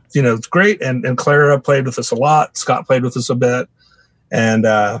 it's great. And Clara played with us a lot. Scott played with us a bit. And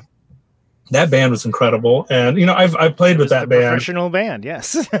that band was incredible. And, I've played with that band. Professional band,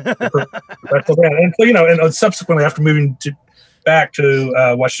 yes. Professional band. And, and subsequently, after moving back to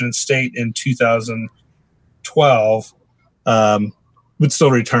Washington State in 2012, would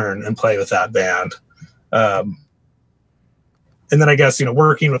still return and play with that band. And then I guess,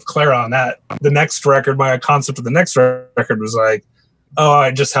 working with Clara on the next record, my concept of the next record was like, oh,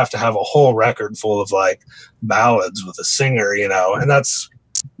 I just have to have a whole record full of like ballads with a singer, and that's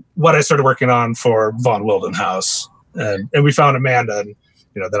what I started working on for Von Wildenhaus. And we found Amanda, and,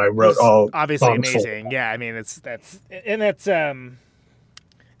 that I wrote all obviously songs amazing. For. Yeah. I mean, and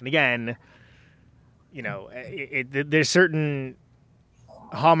again, there's certain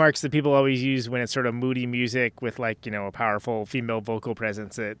hallmarks that people always use when it's sort of moody music with like, a powerful female vocal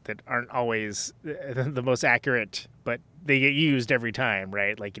presence that aren't always the most accurate, but they get used every time,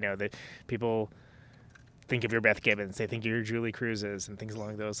 right? Like, that people think of your Beth Gibbons, they think of your Julie Cruzes and things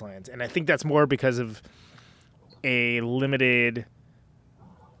along those lines. And I think that's more because of a limited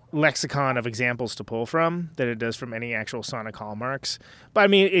lexicon of examples to pull from than it does from any actual sonic hallmarks. But I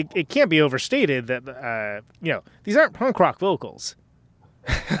mean, it can't be overstated that, these aren't punk rock vocals.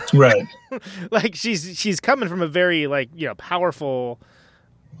 Right. Like she's coming from a very like, you know, powerful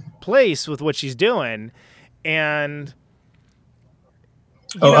place with what she's doing, and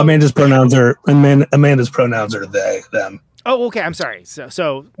Amanda's pronouns are they, them. Oh, okay. I'm sorry.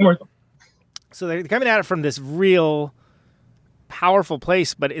 So they're coming at it from this real powerful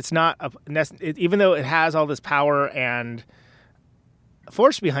place, but it's not even though it has all this power and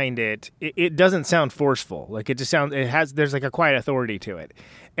force behind it, it doesn't sound forceful. Like it just sounds. There's like a quiet authority to it,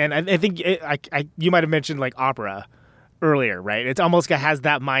 and I think you might have mentioned like opera earlier, right? It's almost has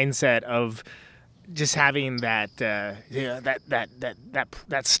that mindset of just having that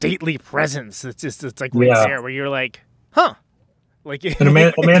that stately presence. It's like right there where you're like, huh? Like and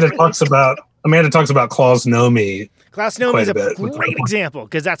Amanda talks about Klaus Nomi. Klaus Nomi is a great example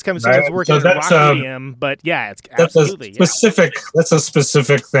because that's coming. Sometimes working in rock medium, but yeah, it's absolutely That's a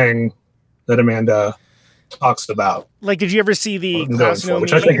specific thing that Amanda talks about. Like, did you ever see the Klaus Nomi?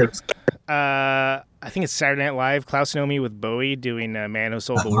 Which I think is. I think it's Saturday Night Live. Klaus Nomi with Bowie doing "Man Who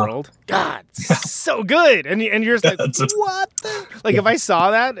Sold the World." God, so good. And you're just like, what? Like, if I saw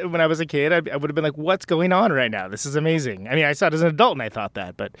that when I was a kid, I would have been like, what's going on right now? This is amazing. I mean, I saw it as an adult and I thought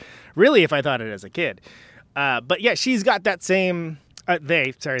that, but really, if I thought it as a kid, but yeah, she's got that same.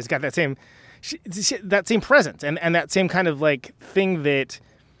 It's got that same, that same presence and that same kind of like thing that.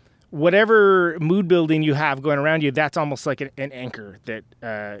 Whatever mood building you have going around you, that's almost like an anchor that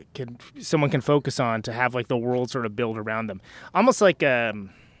someone can focus on to have like the world sort of build around them. Almost like, there's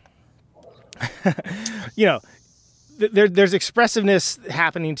expressiveness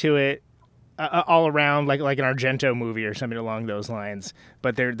happening to it all around, like an Argento movie or something along those lines.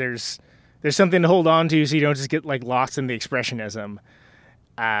 But there's something to hold on to, so you don't just get like lost in the expressionism.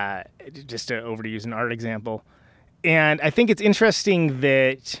 Just to overuse an art example, and I think it's interesting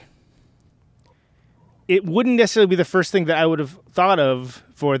that. It wouldn't necessarily be the first thing that I would have thought of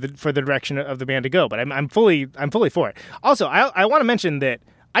for the direction of the band to go, but I'm fully for it. Also, I want to mention that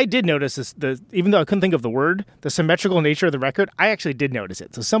I did notice this. Even though I couldn't think of the word, the symmetrical nature of the record, I actually did notice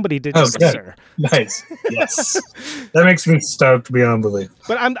it. So somebody did notice, sir. Nice, yes, that makes me stoked beyond belief.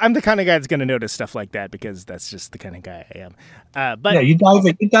 But I'm the kind of guy that's going to notice stuff like that because that's just the kind of guy I am. But yeah, you dive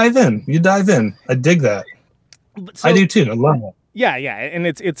in. I dig that. So, I do too. I love it. Yeah, and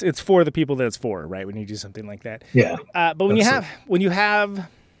it's for the people that it's for, right? When you do something like that. Yeah. But when you have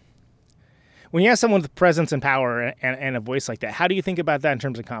someone with presence and power and a voice like that, how do you think about that in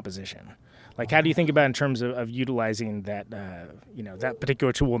terms of composition? Like, how do you think about it in terms of utilizing that that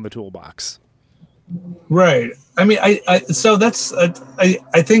particular tool in the toolbox? Right. I mean, I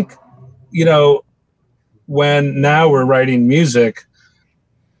think when now we're writing music,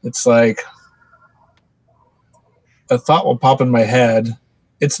 it's like. A thought will pop in my head.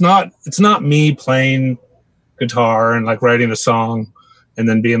 It's not me playing guitar and like writing a song and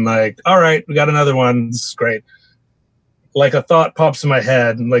then being like, all right, we got another one. This is great. Like a thought pops in my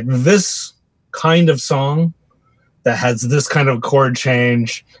head and like this kind of song that has this kind of chord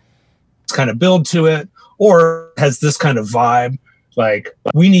change, this kind of build to it, or has this kind of vibe. Like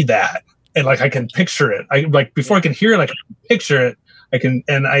we need that. And like, I can picture it. I like before I can hear it, like I can picture it. I can,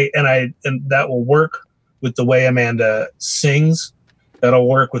 and that will work with the way Amanda sings. That'll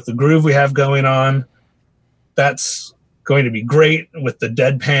work with the groove we have going on. That's going to be great with the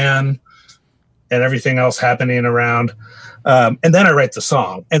deadpan and everything else happening around. And then I write the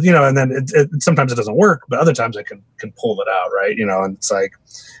song, and and then sometimes it doesn't work, but other times I can pull it out, right? And it's like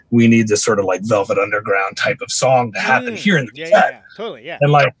we need this sort of like Velvet Underground type of song to happen here in the set. Yeah, totally, yeah.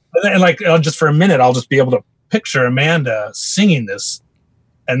 And like just for a minute, I'll just be able to picture Amanda singing this,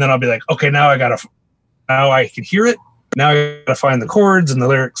 and then I'll be like, okay, now I can hear it. Now I gotta find the chords and the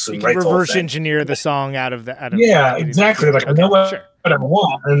lyrics and write reverse engineer the song out of yeah, exactly. Like I know what I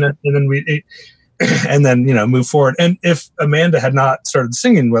want, and then move forward. And if Amanda had not started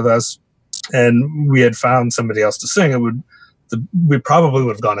singing with us, and we had found somebody else to sing, we probably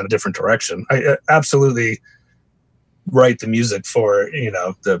would have gone in a different direction. I absolutely write the music for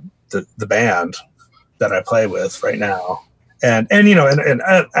the band that I play with right now. And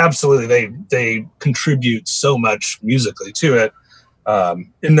absolutely they contribute so much musically to it.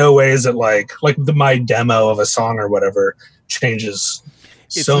 In no ways that like my demo of a song or whatever changes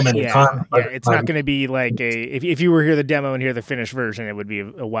many times. Yeah, it's not going to be like if you were hear the demo and hear the finished version, it would be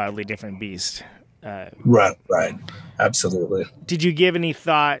a wildly different beast. Right. Absolutely. Did you give any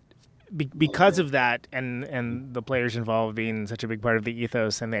thought because of that and the players involved being such a big part of the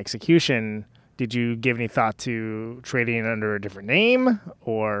ethos and the execution? Did you give any thought to trading it under a different name,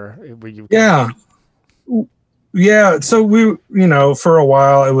 or were you? Yeah. So we, for a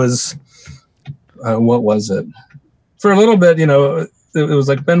while it was, what was it? For a little bit, it was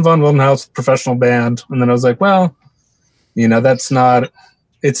like Ben von Wildenhaus professional band, and then I was like, well, it's not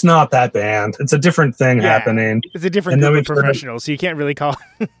that band. It's a different thing happening. It's a different group of professionals, so you can't really call.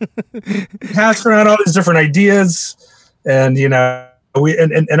 Passed around all these different ideas, and we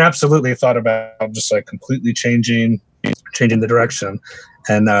absolutely thought about just like completely changing the direction,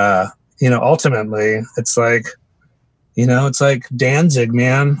 and ultimately it's like Danzig,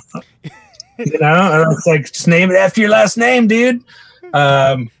 man. It's like just name it after your last name, dude.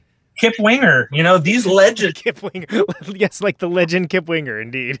 Kip Winger, these legends. Kip Winger, yes, like the legend Kip Winger,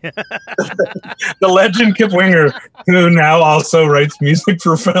 indeed. The legend Kip Winger, who now also writes music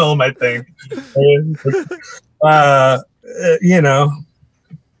for film, I think.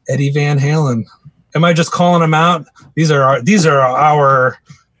 Eddie Van Halen. Am I just calling them out? These are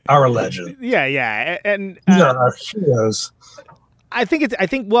our legends. Yeah, and these are our heroes.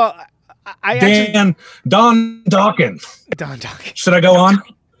 Don Dawkins. Don Dawkins. Should I go on?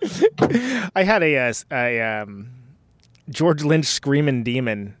 I had a George Lynch Screamin'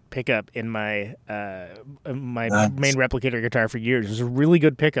 Demon pickup in my main replicator guitar for years. It was a really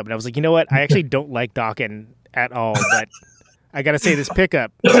good pickup, and I was like, you know what? I actually don't like Dawkins at all, but I got to say this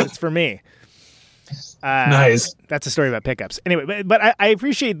pickup, it's for me. Nice. That's a story about pickups. Anyway, but I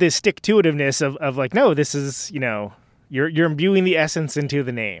appreciate this stick-to-itiveness of like, no, this is, you're imbuing the essence into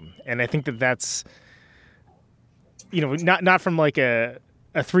the name, and I think that's, not from like a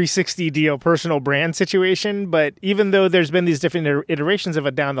 360 deal personal brand situation, but even though there's been these different iterations of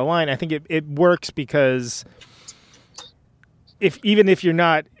it down the line, I think it works because even if you're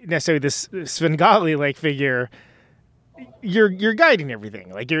not necessarily this Svengali like figure, you're guiding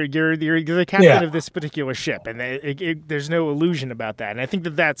everything. Like you're the captain of this particular ship, and there's no illusion about that. And I think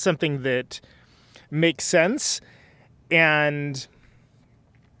that's something that makes sense, and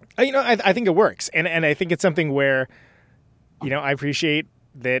I think it works, and I think it's something where I appreciate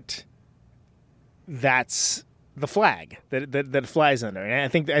that's the flag that flies under, and I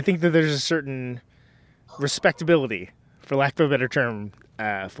think that there's a certain respectability, for lack of a better term,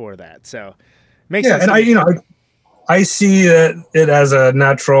 for that. So makes sense. And I see it as a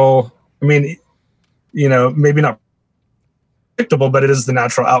natural. I mean, maybe not predictable, but it is the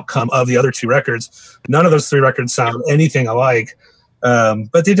natural outcome of the other two records. None of those three records sound anything alike.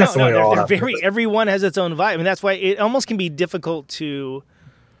 But they definitely all have. Everyone has its own vibe, and that's why it almost can be difficult to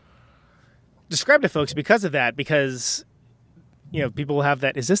describe to folks because of that. Because people have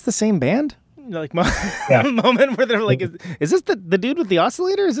that. Is this the same band? Moment where they're like, is this the dude with the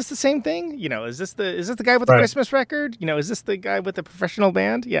oscillator? Is this the same thing? Is this the guy with the Christmas record? Is this the guy with the professional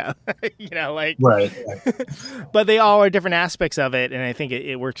band? Yeah, right. But they all are different aspects of it, and I think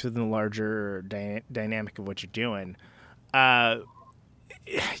it works within the larger dynamic of what you're doing. It's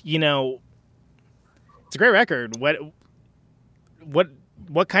a great record. What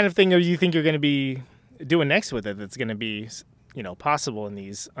kind of thing do you think you're going to be doing next with it that's going to be, possible in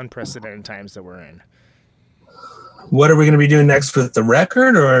these unprecedented times that we're in? What are we going to be doing next with the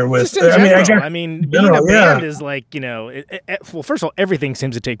record, or with? Just in general. Being a band is like, well, first of all, everything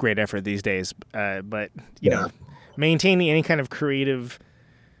seems to take great effort these days. But maintaining any kind of creative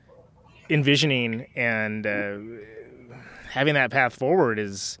envisioning and having that path forward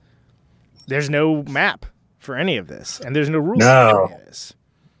there's no map for any of this, and there's no rules for any of this.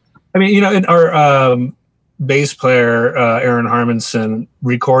 I mean, in our bass player Aaron Harmonson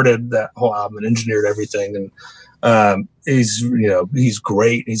recorded that whole album and engineered everything, and he's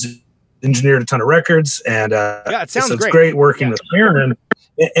great. He's engineered a ton of records, and it sounds so it's great working with Aaron.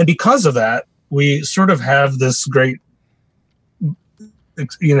 And because of that, we sort of have this great.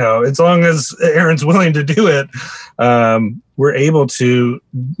 As long as Aaron's willing to do it, we're able to,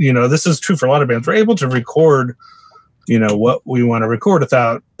 this is true for a lot of bands. We're able to record, what we want to record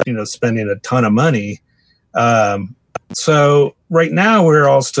without, spending a ton of money. So right now we're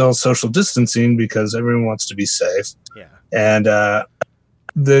all still social distancing because everyone wants to be safe. Yeah. And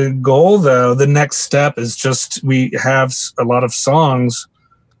the goal, though, the next step is just we have a lot of songs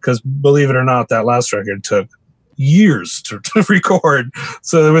because, believe it or not, that last record took years to record.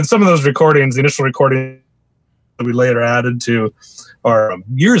 So with some of those recordings, the initial recording that we later added to are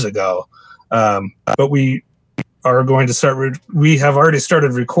years ago. But we are going to start, we have already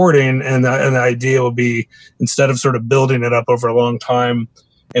started recording, and the idea will be, instead of sort of building it up over a long time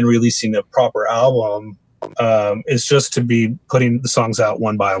and releasing a proper album, is just to be putting the songs out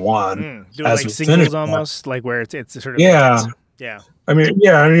one by one. Do it like singles almost, like where it's sort of. Yeah. Yeah. I mean,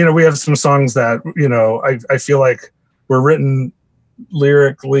 we have some songs that, I feel like were written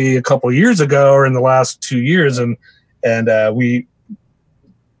lyrically a couple years ago or in the last 2 years. And it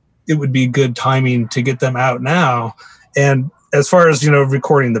would be good timing to get them out now. And as far as,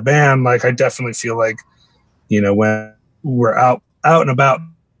 recording the band, like I definitely feel like, when we're out and about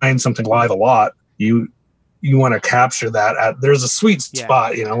playing something live a lot, you want to capture that there's a sweet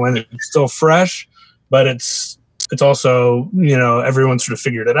spot, when it's still fresh, but it's also, everyone sort of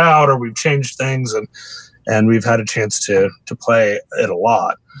figured it out, or we've changed things and we've had a chance to play it a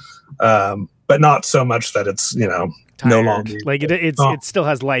lot. But not so much that it's, no longer like it still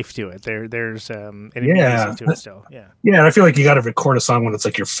has life to it. There's an immediacy to it still. Yeah. Yeah. And I feel like you got to record a song when it's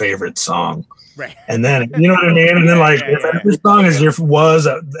like your favorite song. Right. And then, you know what I mean? And then if every song was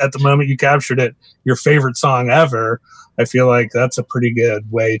at the moment you captured it, your favorite song ever, I feel like that's a pretty good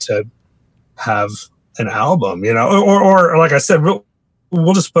way to have an album, or like I said, we'll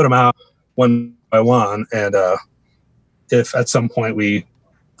just put them out one by one. And if at some point we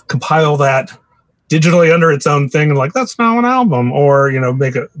compile that digitally under its own thing and like, that's now an album, or,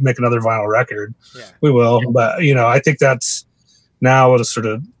 make another vinyl record, we will. But, I think that's now we'll just sort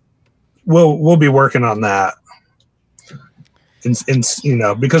of, we'll be working on that.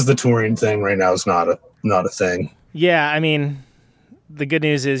 Because the touring thing right now is not a thing. Yeah. I mean, the good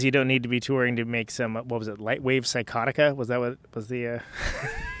news is you don't need to be touring to make some, what was it? Lightwave psychotica? Was that what was the,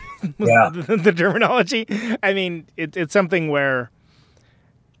 the terminology? I mean, it's something where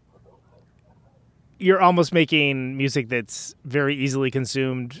you're almost making music that's very easily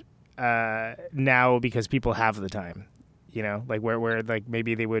consumed now because people have the time, like where like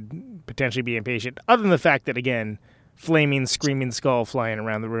maybe they would potentially be impatient. Other than the fact that, again, flaming, screaming skull flying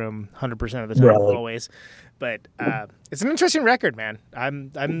around the room 100% of the time, always. But it's an interesting record, man.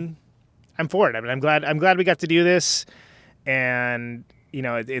 I'm for it. I mean, I'm glad we got to do this, and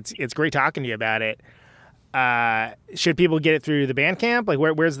it's great talking to you about it. Should people get it through the Bandcamp? Like,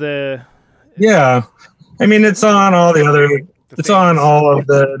 where's the? Yeah, I mean, it's on all the other. It's on all of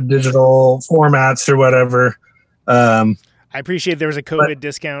the digital formats or whatever. I appreciate there was a COVID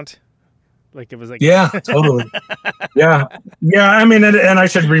discount. Like it was like. Yeah, totally. yeah. I mean, and I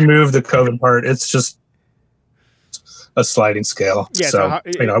should remove the COVID part. It's just a sliding scale. Yeah, so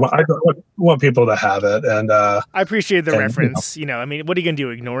I want people to have it, and I appreciate the reference. I mean, what are you gonna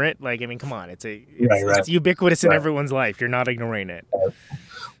do? Ignore it? Like, I mean, come on, it's ubiquitous in everyone's life. You're not ignoring it.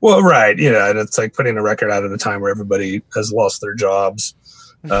 Well, right, and it's like putting a record out at a time where everybody has lost their jobs.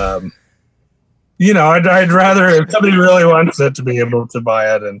 I'd rather, if somebody really wants it, to be able to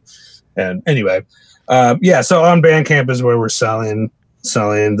buy it, and anyway, so on Bandcamp is where we're selling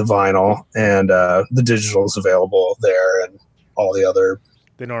the vinyl, and the digital is available there, and all the other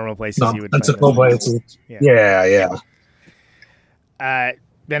normal places you would find places. Yeah.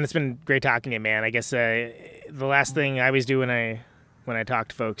 Ben, it's been great talking to you, man. I guess the last thing I always do when I talk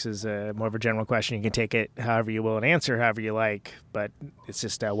to folks is more of a general question. You can take it however you will and answer however you like, but it's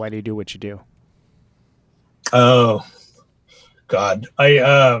just why do you do what you do? Oh God, I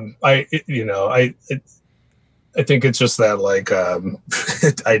think it's just that, like,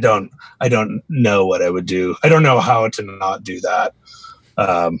 I don't know what I would do. I don't know how to not do that.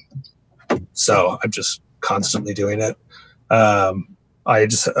 So I'm just constantly doing it. I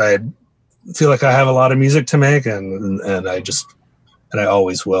feel like I have a lot of music to make, and I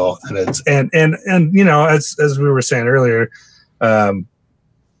always will. And it's, and as we were saying earlier,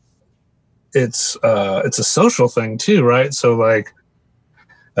 it's a social thing too, right? So like,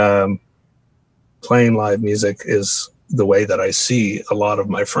 playing live music is the way that I see a lot of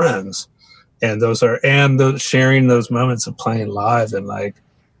my friends, and those sharing those moments of playing live, and like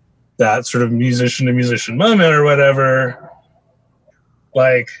that sort of musician to musician moment or whatever,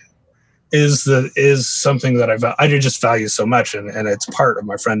 like is something that I just value so much, and it's part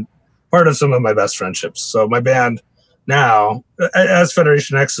of some of my best friendships. So my band now, as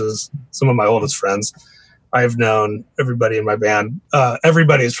Federation X, is some of my oldest friends. I've known everybody in my band.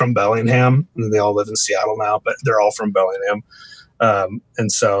 Everybody's from Bellingham, and they all live in Seattle now, but they're all from Bellingham.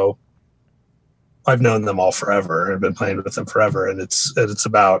 And so I've known them all forever and been playing with them forever. And it's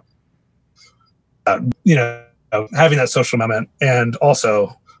about, having that social moment. And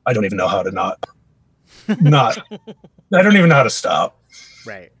also, I don't even know how to I don't even know how to stop.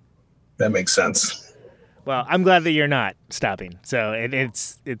 Right. That makes sense. Well, I'm glad that you're not stopping. So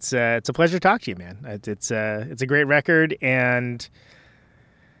it's a pleasure to talk to you, man. It's a great record, and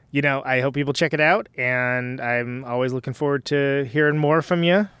I hope people check it out. And I'm always looking forward to hearing more from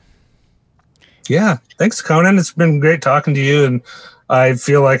you. Yeah, thanks, Conan. It's been great talking to you, and I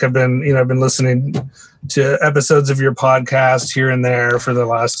feel like I've been listening to episodes of your podcast here and there for the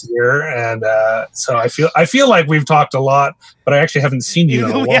last year, and so I feel like we've talked a lot, but I actually haven't seen you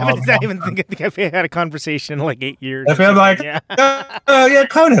in a while. I even think I've had a conversation in like 8 years. I feel like, yeah,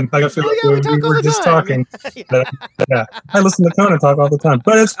 Conan. Like I feel like we were just talking. Yeah, I listen to Conan talk all the time,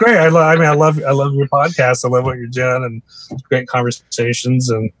 but it's great. I love your podcast. I love what you're doing, and it's great conversations,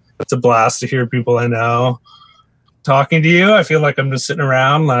 and it's a blast to hear people I know talking to you. I feel like I'm just sitting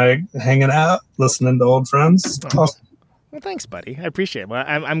around, like hanging out, listening to old friends. Awesome. Well, thanks, buddy. I appreciate it. Well,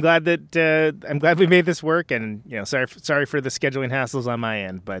 I'm glad that I'm glad we made this work, and sorry for the scheduling hassles on my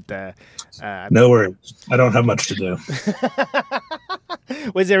end, but no worries. I don't have much to do.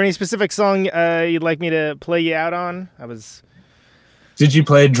 Was there any specific song you'd like me to play you out on? Did you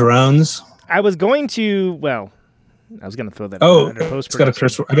play Drones? I was going to. Well, I was going to throw that. Under it's got a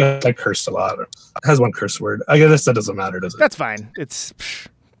curse word. I cursed a lot. It has one curse word. I guess that doesn't matter, does it? That's fine. It's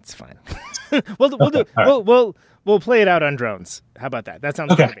fine. We'll play it out on Drones. How about that? That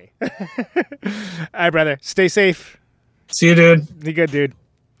sounds good to me. All right, brother. Stay safe. See you, dude. Be good, dude.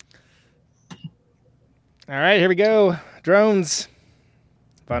 All right, here we go. Drones.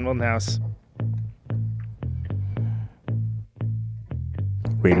 Von Wildenhaus.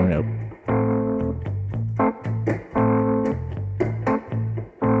 Radio Nope.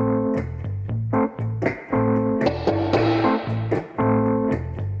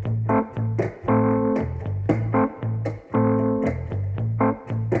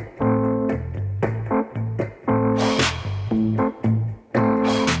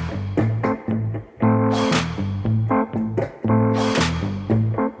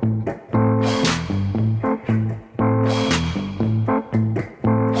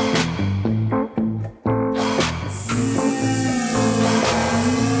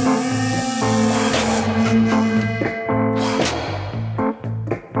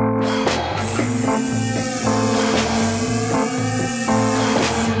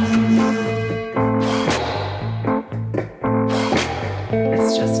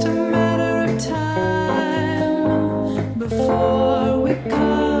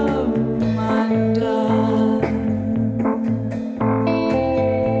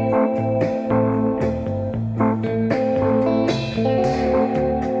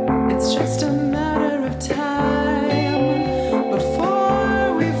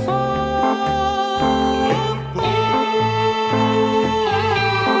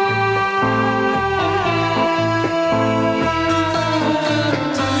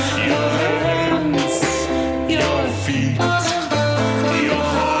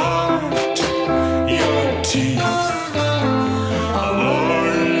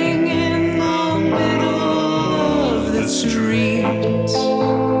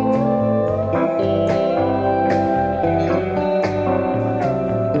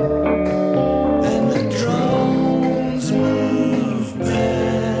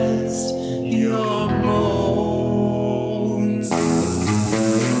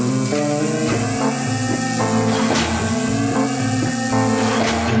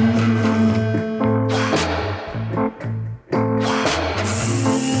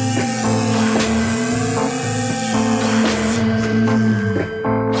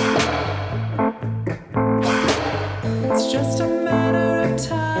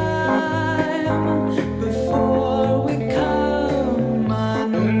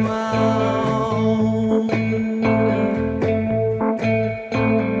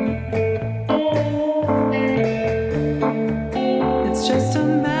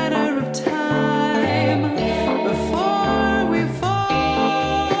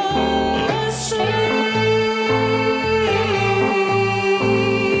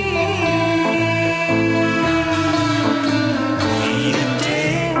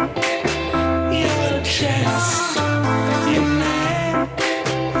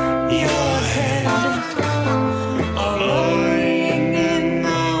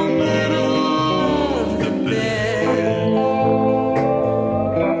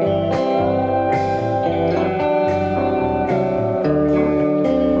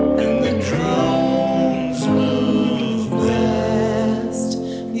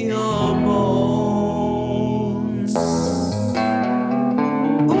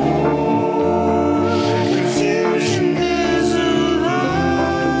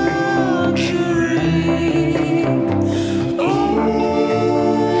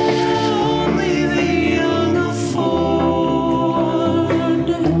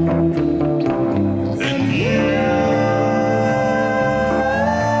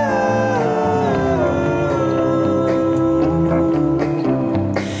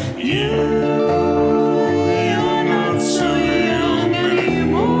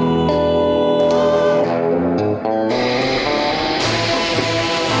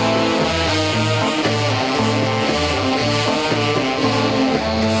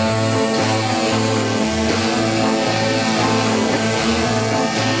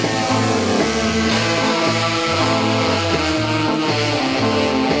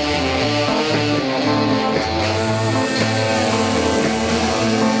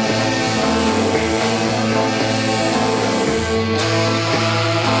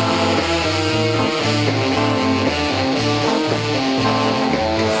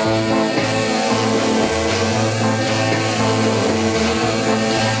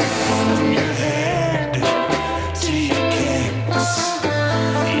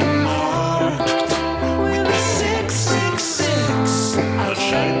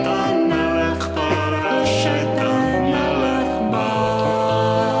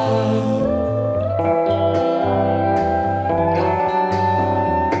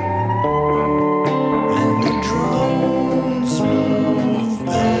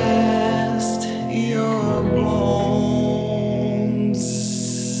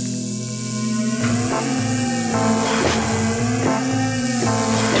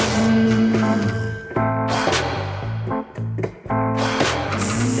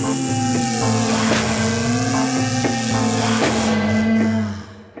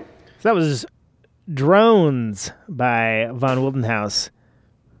 So that was Drones by von Wildenhaus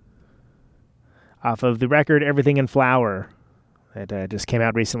off of the record Everything in Flower that just came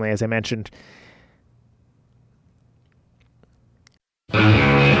out recently, as I mentioned.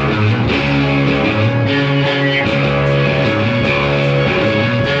 People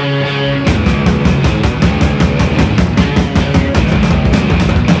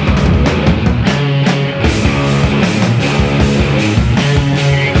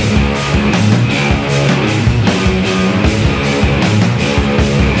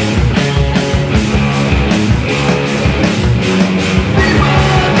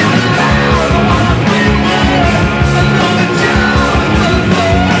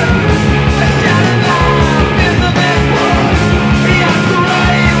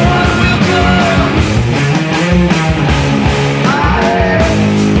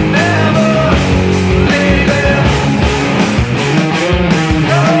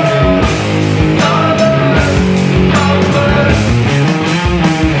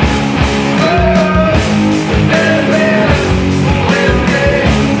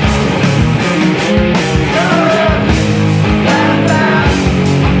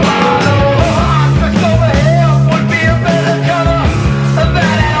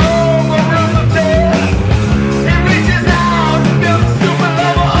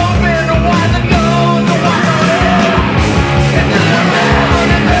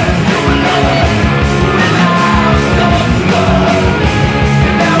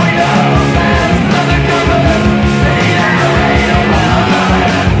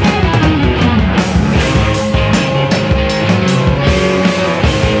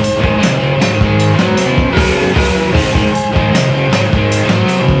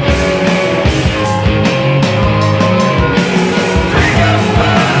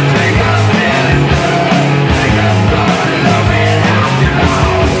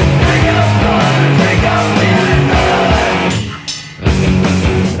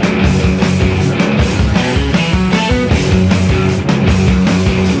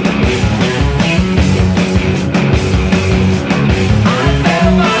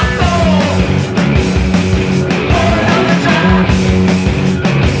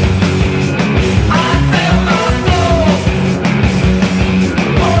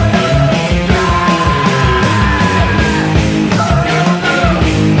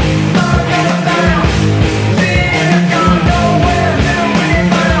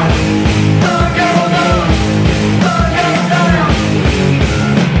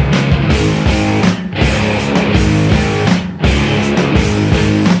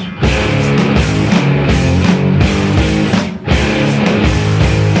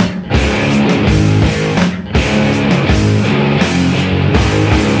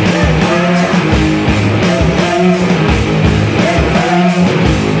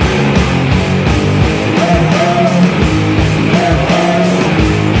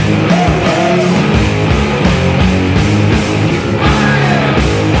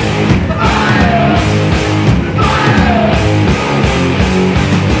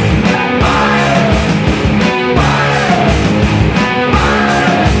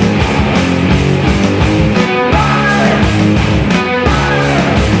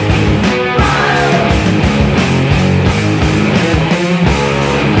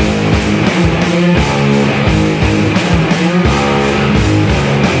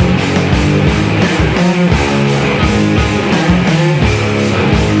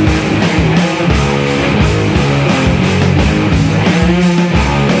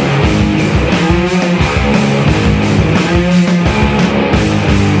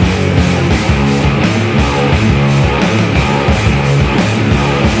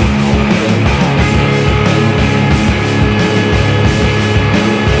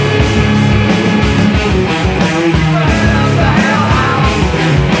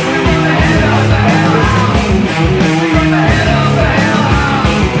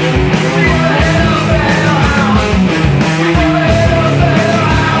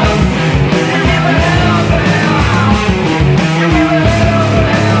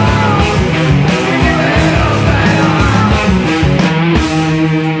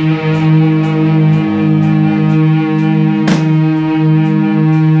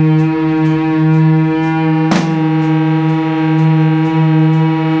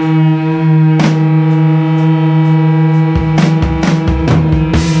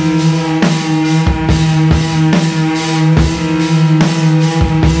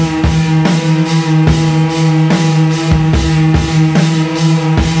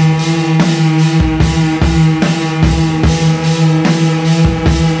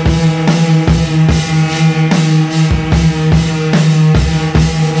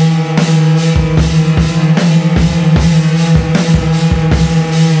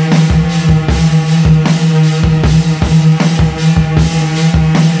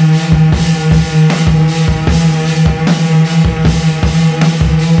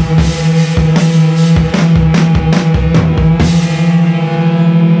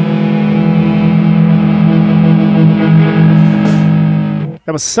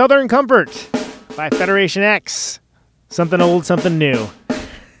That was Southern Comfort by Federation X. Something old, something new.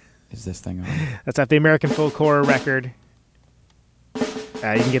 Is this thing on? That's off the American Folk Horror record. You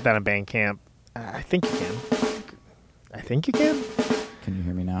can get that on Bandcamp. I think you can. Can you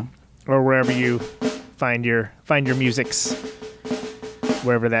hear me now? Or wherever you find your musics,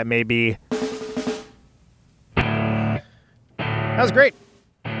 wherever that may be. That was great.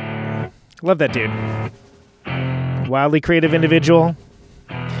 Love that dude. Wildly creative individual.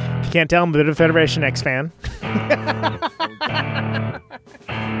 If you can't tell, I'm a bit of a Federation X fan.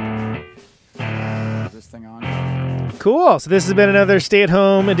 Is this thing on? Cool. So this has been another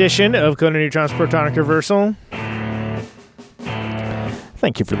stay-at-home edition of Conan Neutron's Protonic Reversal.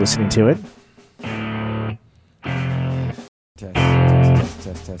 Thank you for listening to it. Test.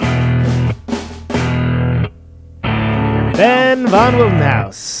 Ben von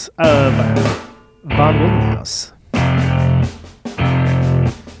Wildenhaus of Von Wildenhaus.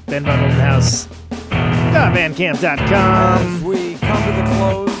 Ben von Wildenhaus. Bandcamp.com. As we come to the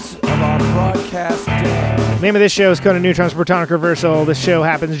close of our broadcast day. Name of this show is Conan Neutron's Protonic Reversal. This show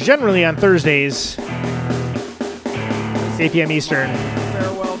happens generally on Thursdays, 8 p.m. Eastern,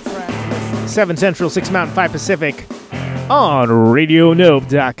 7 Central, 6 Mountain, 5 Pacific, on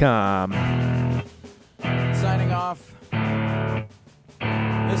RadioNope.com. Signing off,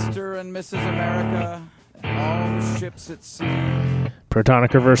 Mr. and Mrs. America, and all the ships at sea.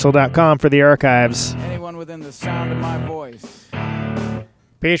 ProtonicReversal.com for the archives. Anyone within the sound of my voice.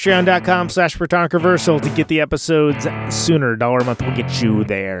 Patreon.com/ProtonicReversal to get the episodes sooner. $1 a month will get you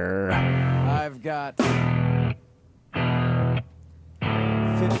there. I've got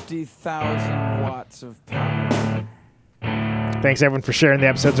 50,000 watts of power. Thanks, everyone, for sharing the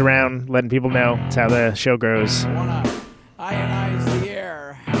episodes around, letting people know. That's how the show grows. I want to ionize the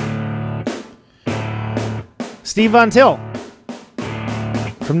air. Steve Von Till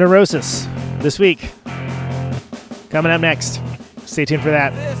from Neurosis this week. Coming up next. Stay tuned for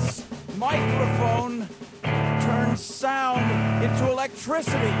that. This microphone turns sound into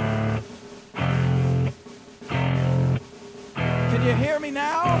electricity. Can you hear me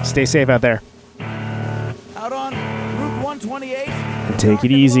now? Stay safe out there. Out on Route 128. And take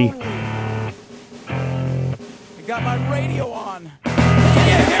it easy. I got my radio on. Can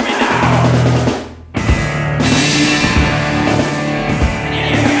you hear me now? Can you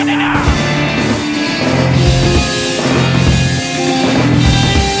hear me now?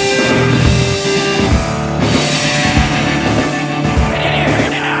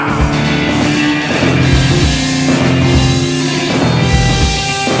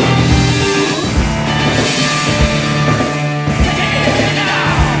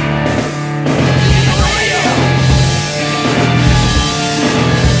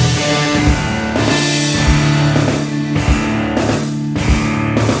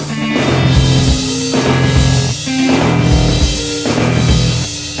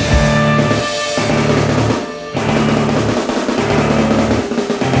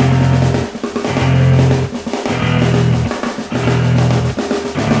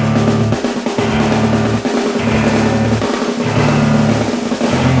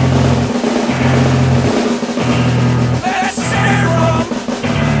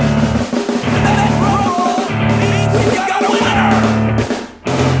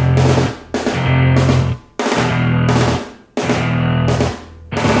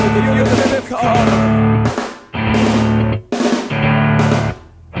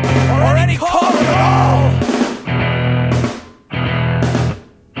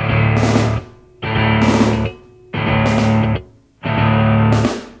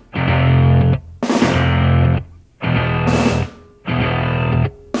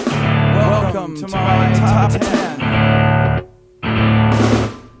 To my top 10.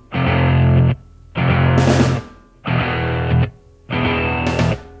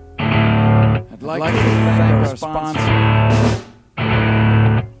 I'd like to thank our sponsor,